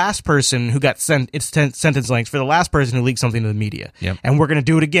the last person who got sentence lengths for the last person who leaked something to the media. Yep. And we're going to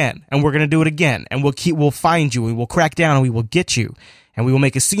do it again. And we're going to do it again. And we'll find you. And we'll crack down and we will get you. And we will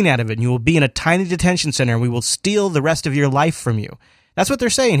make a scene out of it. And you will be in a tiny detention center and we will steal the rest of your life from you. That's what they're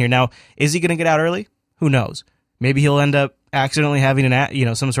saying here. Now, is he going to get out early? Who knows? Maybe he'll end up accidentally having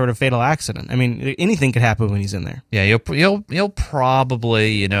some sort of fatal accident. I mean, anything could happen when he's in there. Yeah, he'll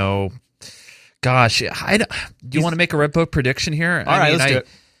probably, gosh, do you want to make a Red Book prediction here? All right, let's do it.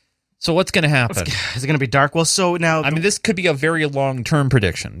 So what's going to happen? Is it going to be dark? Well, so now... this could be a very long-term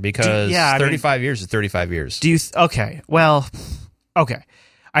prediction because 35 years is 35 years. Okay.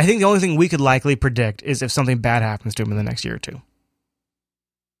 I think the only thing we could likely predict is if something bad happens to him in the next year or two.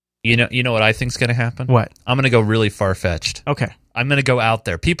 You know what I think is going to happen? What? I'm going to go really far-fetched. Okay. I'm going to go out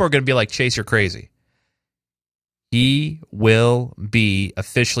there. People are going to be like, Chase, you're crazy. He will be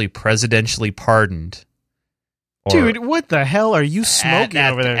officially presidentially pardoned. Dude, what the hell are you smoking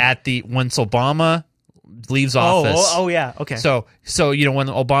over there? Once Obama leaves office. Oh, yeah. Okay. So when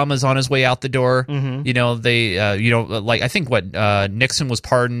Obama's on his way out the door, mm-hmm. They I think Nixon was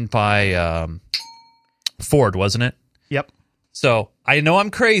pardoned by Ford, wasn't it? Yep. So I know I'm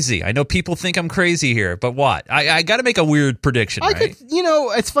crazy. I know people think I'm crazy here, but what? I got to make a weird prediction, right?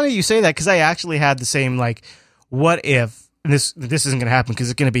 It's funny you say that because I actually had the same, like, what if this isn't going to happen because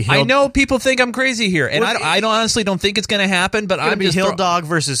it's going to be I know people think I'm crazy here, and I honestly don't think it's going to happen, but I'm going to be just Hill Dog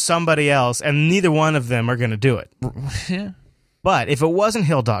versus somebody else, and neither one of them are going to do it. Yeah. But if it wasn't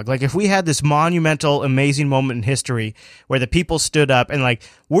Hill Dog, like if we had this monumental, amazing moment in history where the people stood up and like,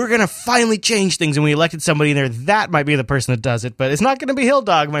 we're going to finally change things and we elected somebody in there, that might be the person that does it. But it's not going to be Hill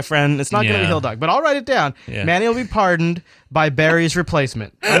Dog, my friend. It's not going to be Hill Dog. But I'll write it down. Yeah. Manny will be pardoned by Barry's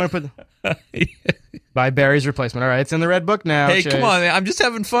replacement. I'm going to put... by Barry's replacement. All right, it's in the red book now. Hey, Chase. come on, man. I'm just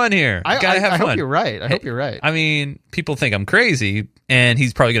having fun here. I gotta have fun. I hope you're right. I hope you're right. I mean, people think I'm crazy, and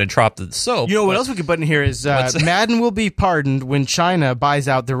he's probably going to drop the soap. You know what else we could put in here is Madden will be pardoned when China buys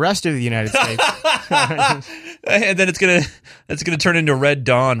out the rest of the United States. And then it's gonna turn into Red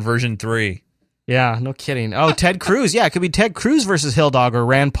Dawn version 3. Yeah, no kidding. Oh, Ted Cruz. Yeah, it could be Ted Cruz versus Hill Dog or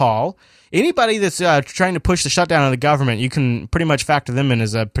Rand Paul. Anybody that's trying to push the shutdown of the government, you can pretty much factor them in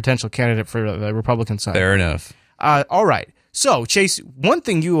as a potential candidate for the Republican side. Fair enough. All right. So, Chase, one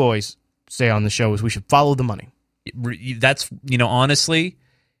thing you always say on the show is we should follow the money. That's, honestly,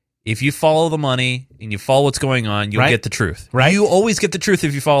 if you follow the money and you follow what's going on, you'll get the truth. Right? You always get the truth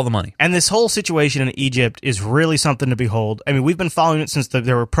if you follow the money. And this whole situation in Egypt is really something to behold. I mean, we've been following it since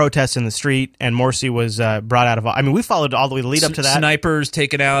there were protests in the street and Morsi was brought out of... I mean, we followed all the way to lead up to that. Snipers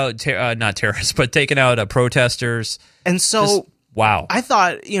taking out, not terrorists, but taking out protesters. And so... wow. I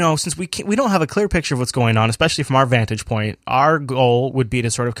thought, since we don't have a clear picture of what's going on, especially from our vantage point, our goal would be to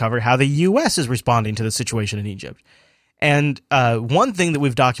sort of cover how the U.S. is responding to the situation in Egypt. And one thing that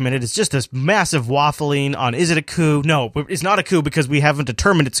we've documented is just this massive waffling on, is it a coup? No, it's not a coup because we haven't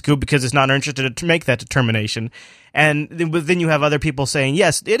determined it's a coup because it's not our interest to make that determination. And then you have other people saying,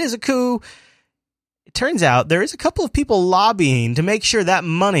 yes, it is a coup. It turns out there is a couple of people lobbying to make sure that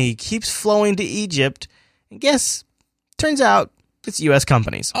money keeps flowing to Egypt. And guess, turns out, it's U.S.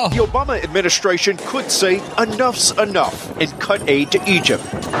 companies. The Obama administration could say enough's enough and cut aid to Egypt.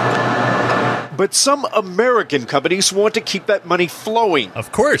 But some American companies want to keep that money flowing.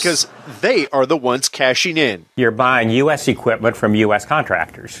 Of course. Because they are the ones cashing in. You're buying U.S. equipment from U.S.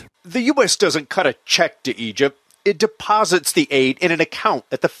 contractors. The U.S. doesn't cut a check to Egypt. It deposits the aid in an account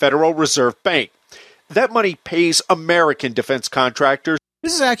at the Federal Reserve Bank. That money pays American defense contractors.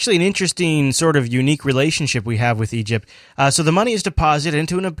 This is actually an interesting sort of unique relationship we have with Egypt. So the money is deposited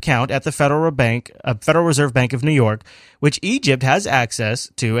into an account at the Federal Reserve Bank of New York, which Egypt has access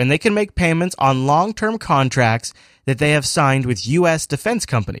to, and they can make payments on long-term contracts that they have signed with U.S. defense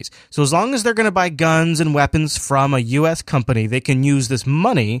companies. So as long as they're going to buy guns and weapons from a U.S. company, they can use this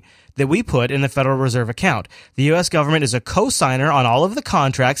money that we put in the Federal Reserve account. The U.S. government is a co-signer on all of the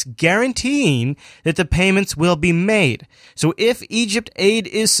contracts, guaranteeing that the payments will be made. So if Egypt aid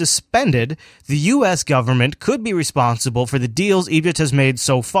is suspended, the U.S. government could be responsible for the deals Egypt has made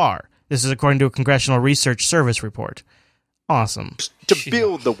so far. This is according to a Congressional Research Service report. Awesome. To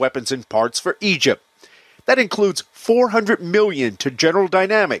build the weapons and parts for Egypt. That includes $400 million to General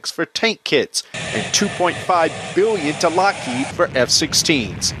Dynamics for tank kits and $2.5 billion to Lockheed for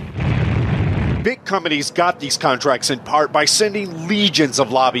F-16s. Big companies got these contracts in part by sending legions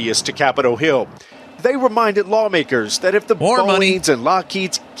of lobbyists to Capitol Hill. They reminded lawmakers that if the Boeings and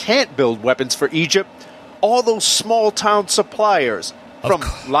Lockheeds can't build weapons for Egypt, all those small-town suppliers from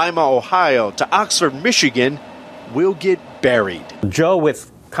Lima, Ohio to Oxford, Michigan will get buried. Joe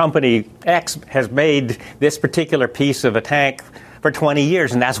with Company X has made this particular piece of a tank for 20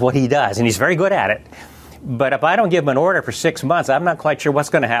 years, and that's what he does, and he's very good at it. But if I don't give him an order for 6 months, I'm not quite sure what's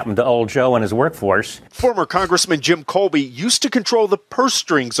going to happen to old Joe and his workforce. Former Congressman Jim Colby used to control the purse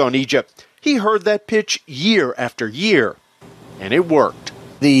strings on Egypt. He heard that pitch year after year, and it worked.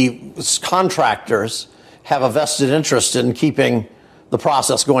 The contractors have a vested interest in keeping the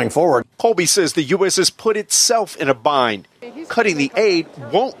process going forward. Colby says the U.S. has put itself in a bind. Cutting the aid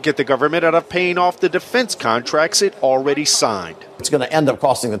won't get the government out of paying off the defense contracts it already signed. It's going to end up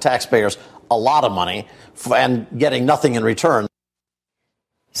costing the taxpayers a lot of money and getting nothing in return.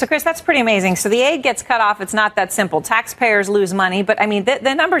 So, Chris, that's pretty amazing. So the aid gets cut off. It's not that simple. Taxpayers lose money. But, I mean,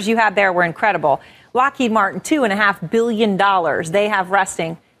 the numbers you had there were incredible. Lockheed Martin, $2.5 billion they have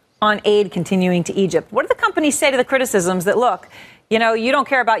resting on aid continuing to Egypt. What do the companies say to the criticisms that, look, you don't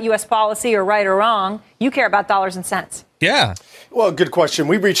care about U.S. policy or right or wrong. You care about dollars and cents? Yeah. Well, good question.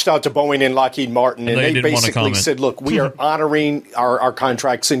 We reached out to Boeing and Lockheed Martin, and they basically said, look, we are honoring our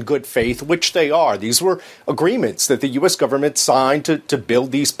contracts in good faith, which they are. These were agreements that the U.S. government signed to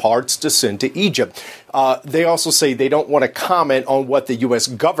build these parts to send to Egypt. They also say they don't want to comment on what the U.S.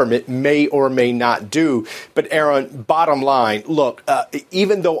 government may or may not do. But, Aaron, bottom line, look,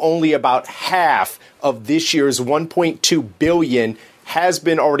 even though only about half of this year's $1.2 billion has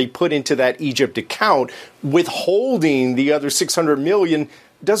been already put into that Egypt account, withholding the other $600 million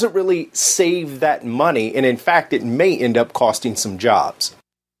doesn't really save that money. And in fact, it may end up costing some jobs.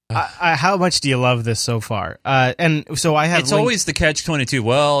 How much do you love this so far? And so I have. It's always the catch-22.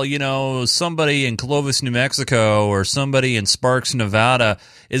 Well, somebody in Clovis, New Mexico, or somebody in Sparks, Nevada,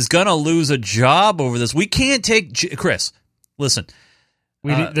 is going to lose a job over this. We can't take Chris. Listen.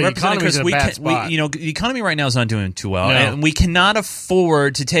 The economy's in a bad spot. The economy right now is not doing too well, No. and we cannot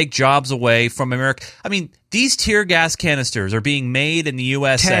afford to take jobs away from America. I mean, these tear gas canisters are being made in the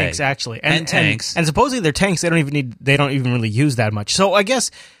USA. Tanks, actually, and tanks, and supposedly they're tanks. They don't even really use that much. So I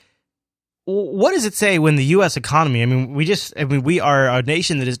guess, what does it say when the U.S. economy? I mean, we are a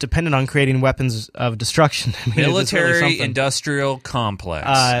nation that is dependent on creating weapons of destruction. Military industrial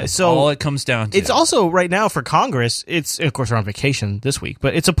complex. So all it comes down to. It's also right now for Congress. It's of course we're on vacation this week,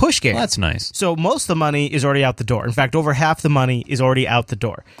 but it's a push game. Well, that's nice. So most of the money is already out the door. In fact, over half the money is already out the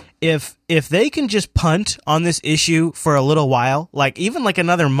door. If they can just punt on this issue for a little while, like even like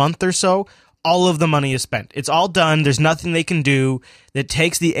another month or so, all of the money is spent. It's all done. There's nothing they can do that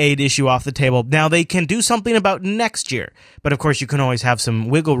takes the aid issue off the table. Now, they can do something about next year, but of course, you can always have some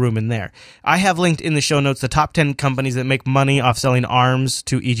wiggle room in there. I have linked in the show notes the top 10 companies that make money off selling arms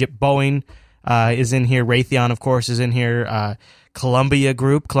to Egypt. Boeing is in here. Raytheon, of course, is in here. Columbia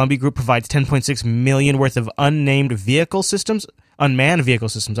Group provides $10.6 million worth of unmanned vehicle systems, along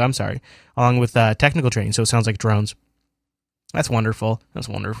with technical training. So it sounds like drones. That's wonderful.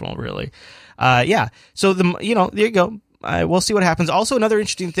 Really. Yeah. So there you go. We'll see what happens. Also, another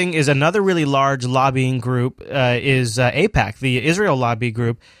interesting thing is another really large lobbying group is AIPAC, the Israel lobby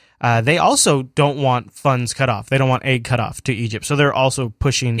group. They also don't want funds cut off. They don't want aid cut off to Egypt. So they're also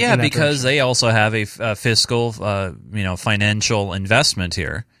pushing. Yeah, because direction. they also have a fiscal, financial investment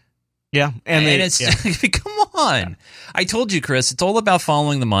here. Yeah, and it's come on. I told you, Chris. It's all about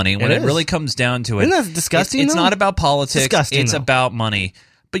following the money. When it really comes down to it, isn't that disgusting? It's not about politics. It's though. About money.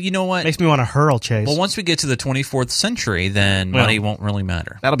 But you know what? Makes me want to hurl, Chase. Well, once we get to the 24th century, then money won't really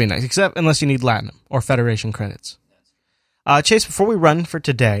matter. That'll be nice, except unless you need Latinum or Federation credits. Chase, before we run for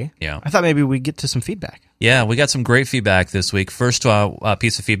today, I thought maybe we'd get to some feedback. Yeah, we got some great feedback this week. First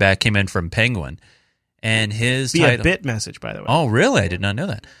piece of feedback came in from Penguin, and his title... bit message, by the way. Oh, really? I did not know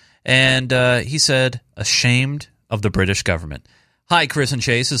that. And he said, ashamed of the British government. Hi, Chris and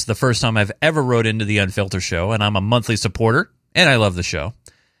Chase. This is the first time I've ever wrote into the Unfiltered show, and I'm a monthly supporter, and I love the show.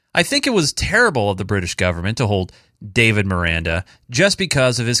 I think it was terrible of the British government to hold David Miranda just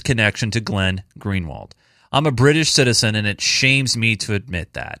because of his connection to Glenn Greenwald. I'm a British citizen, and it shames me to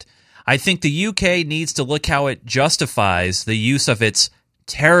admit that. I think the UK needs to look how it justifies the use of its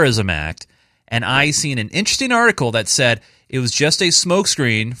Terrorism Act, and I seen an interesting article that said it was just a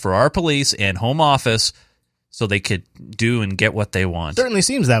smokescreen for our police and Home Office so they could do and get what they want. Certainly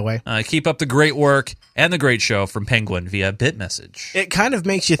seems that way. Keep up the great work and the great show from Penguin via BitMessage. It kind of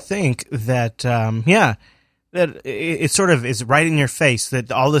makes you think that, that it sort of is right in your face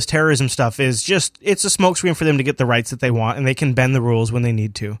that all this terrorism stuff is just, it's a smokescreen for them to get the rights that they want, and they can bend the rules when they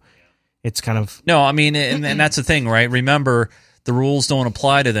need to. It's kind of... No, I mean, and that's the thing, right? Remember, the rules don't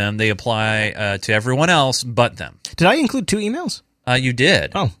apply to them. They apply to everyone else but them. Did I include 2 emails? You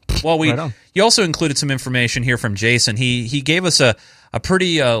did. Oh, well, right you also included some information here from Jason. He gave us a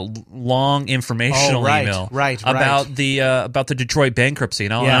pretty long informational email about the Detroit bankruptcy,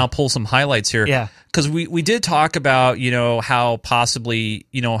 and I'll pull some highlights here. Yeah, because we did talk about how possibly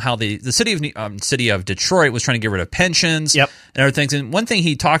how the city of Detroit was trying to get rid of pensions and other things. And one thing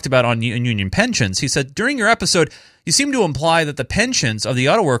he talked about on union pensions, he said during your episode, you seem to imply that the pensions of the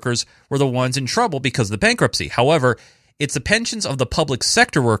auto workers were the ones in trouble because of the bankruptcy. However, it's the pensions of the public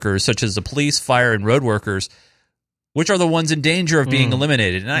sector workers, such as the police, fire, and road workers, which are the ones in danger of being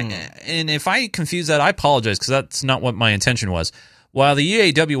eliminated. And if I confuse that, I apologize, because that's not what my intention was. While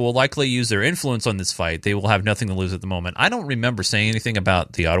the UAW will likely use their influence on this fight, they will have nothing to lose at the moment. I don't remember saying anything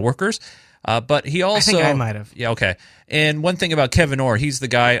about the auto workers, but he also... I think I might have. Yeah, okay. And one thing about Kevin Orr, he's the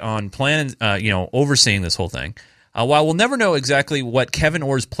guy on plan, overseeing this whole thing. While we'll never know exactly what Kevin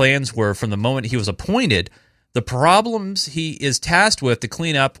Orr's plans were from the moment he was appointed, the problems he is tasked with to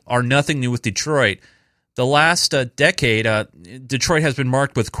clean up are nothing new with Detroit. The last decade, Detroit has been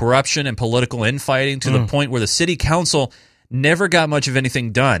marked with corruption and political infighting to the point where the city council never got much of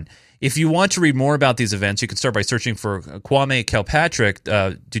anything done. If you want to read more about these events, you can start by searching for Kwame Kilpatrick,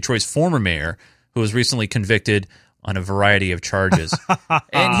 Detroit's former mayor, who was recently convicted on a variety of charges.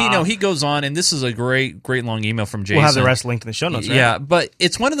 And he goes on, and this is a great long email from Jason. We'll have the rest linked in the show notes, right? Yeah, but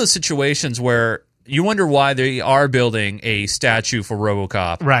it's one of those situations where you wonder why they are building a statue for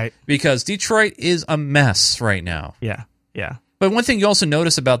RoboCop. Right. Because Detroit is a mess right now. Yeah. But one thing you also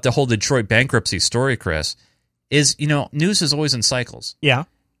notice about the whole Detroit bankruptcy story, Chris, is, news is always in cycles. Yeah.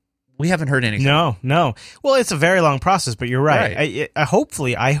 We haven't heard anything. No. Well, it's a very long process, but you're right. I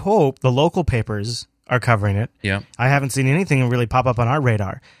hope the local papers are covering it. Yeah. I haven't seen anything really pop up on our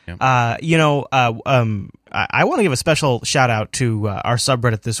radar. Yeah. I want to give a special shout out to our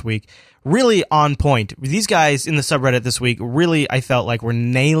subreddit this week. Really on point. These guys in the subreddit this week really, I felt like, were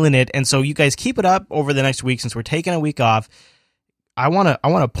nailing it. And so you guys keep it up over the next week since we're taking a week off. I want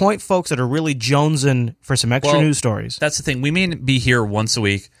to point folks that are really jonesing for some extra news stories. That's the thing. We may be here once a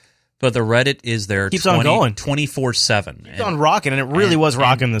week, but the Reddit is there Keeps on going. 24/7. Keeps on rocking, and it really was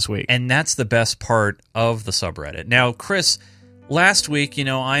rocking this week. And that's the best part of the subreddit. Now, Chris, last week,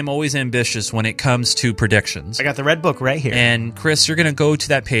 I'm always ambitious when it comes to predictions. I got the red book right here. And Chris, you're going to go to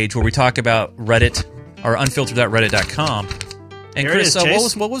that page where we talk about Reddit, or unfiltered.reddit.com. And Here Chris, it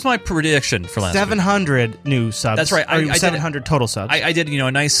is, what was my prediction for last 700 week? new subs. That's right. I 700 total subs. I did, a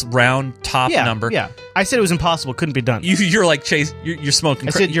nice round top number. Yeah. I said it was impossible. Couldn't be done. You're like, Chase, you're smoking.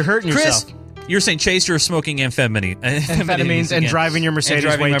 I said you're hurting Chris, yourself. You're saying, Chase, you're smoking amphetamines and driving your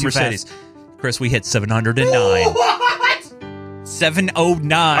Mercedes way too fast. Chris, we hit 709. What?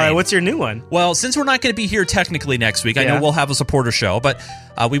 709. All right, what's your new one? Well, since we're not going to be here technically next week, I know we'll have a supporter show, but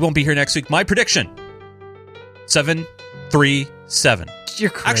we won't be here next week. My prediction, 737. You're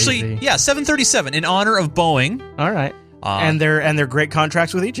crazy. Actually, 737 in honor of Boeing. All right. And their great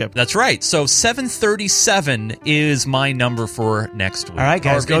contracts with Egypt. That's right. So 737 is my number for next week. All right,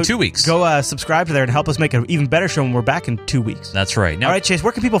 guys. In 2 weeks. Go subscribe to there and help us make an even better show when we're back in 2 weeks. That's right. Now, all right, Chase,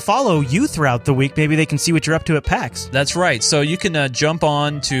 where can people follow you throughout the week? Maybe they can see what you're up to at PAX. That's right. So you can jump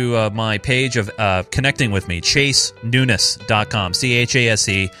on to my page of connecting with me, chasenunes.com,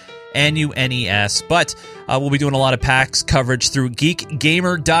 ChaseNunes. But we'll be doing a lot of PAX coverage through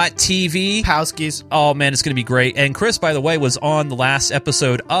geekgamer.tv. Powskis. Oh, man, it's going to be great. And Chris, by the way, was on the last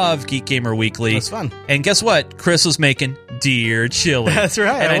episode of Geek Gamer Weekly. That's fun. And guess what? Chris was making Dear Chili. That's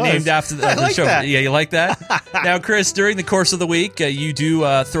right. And I named after the like show. That. Yeah, you like that? Now, Chris, during the course of the week, you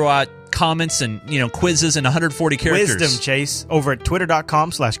do throw out comments and quizzes in 140 characters. Wisdom, Chase, over at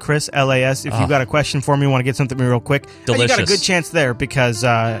twitter.com/ChrisLAS. If you've got a question for me, want to get something to me real quick, delicious. You got a good chance there because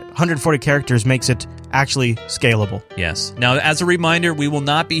 140 characters makes it actually scalable. Yes. Now, as a reminder, we will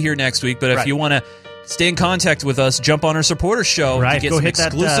not be here next week, but if you want to stay in contact with us, jump on our supporters show to get Go some hit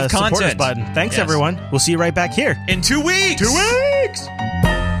exclusive that content. supporters button. Thanks, everyone. We'll see you right back here in 2 weeks. 2 weeks.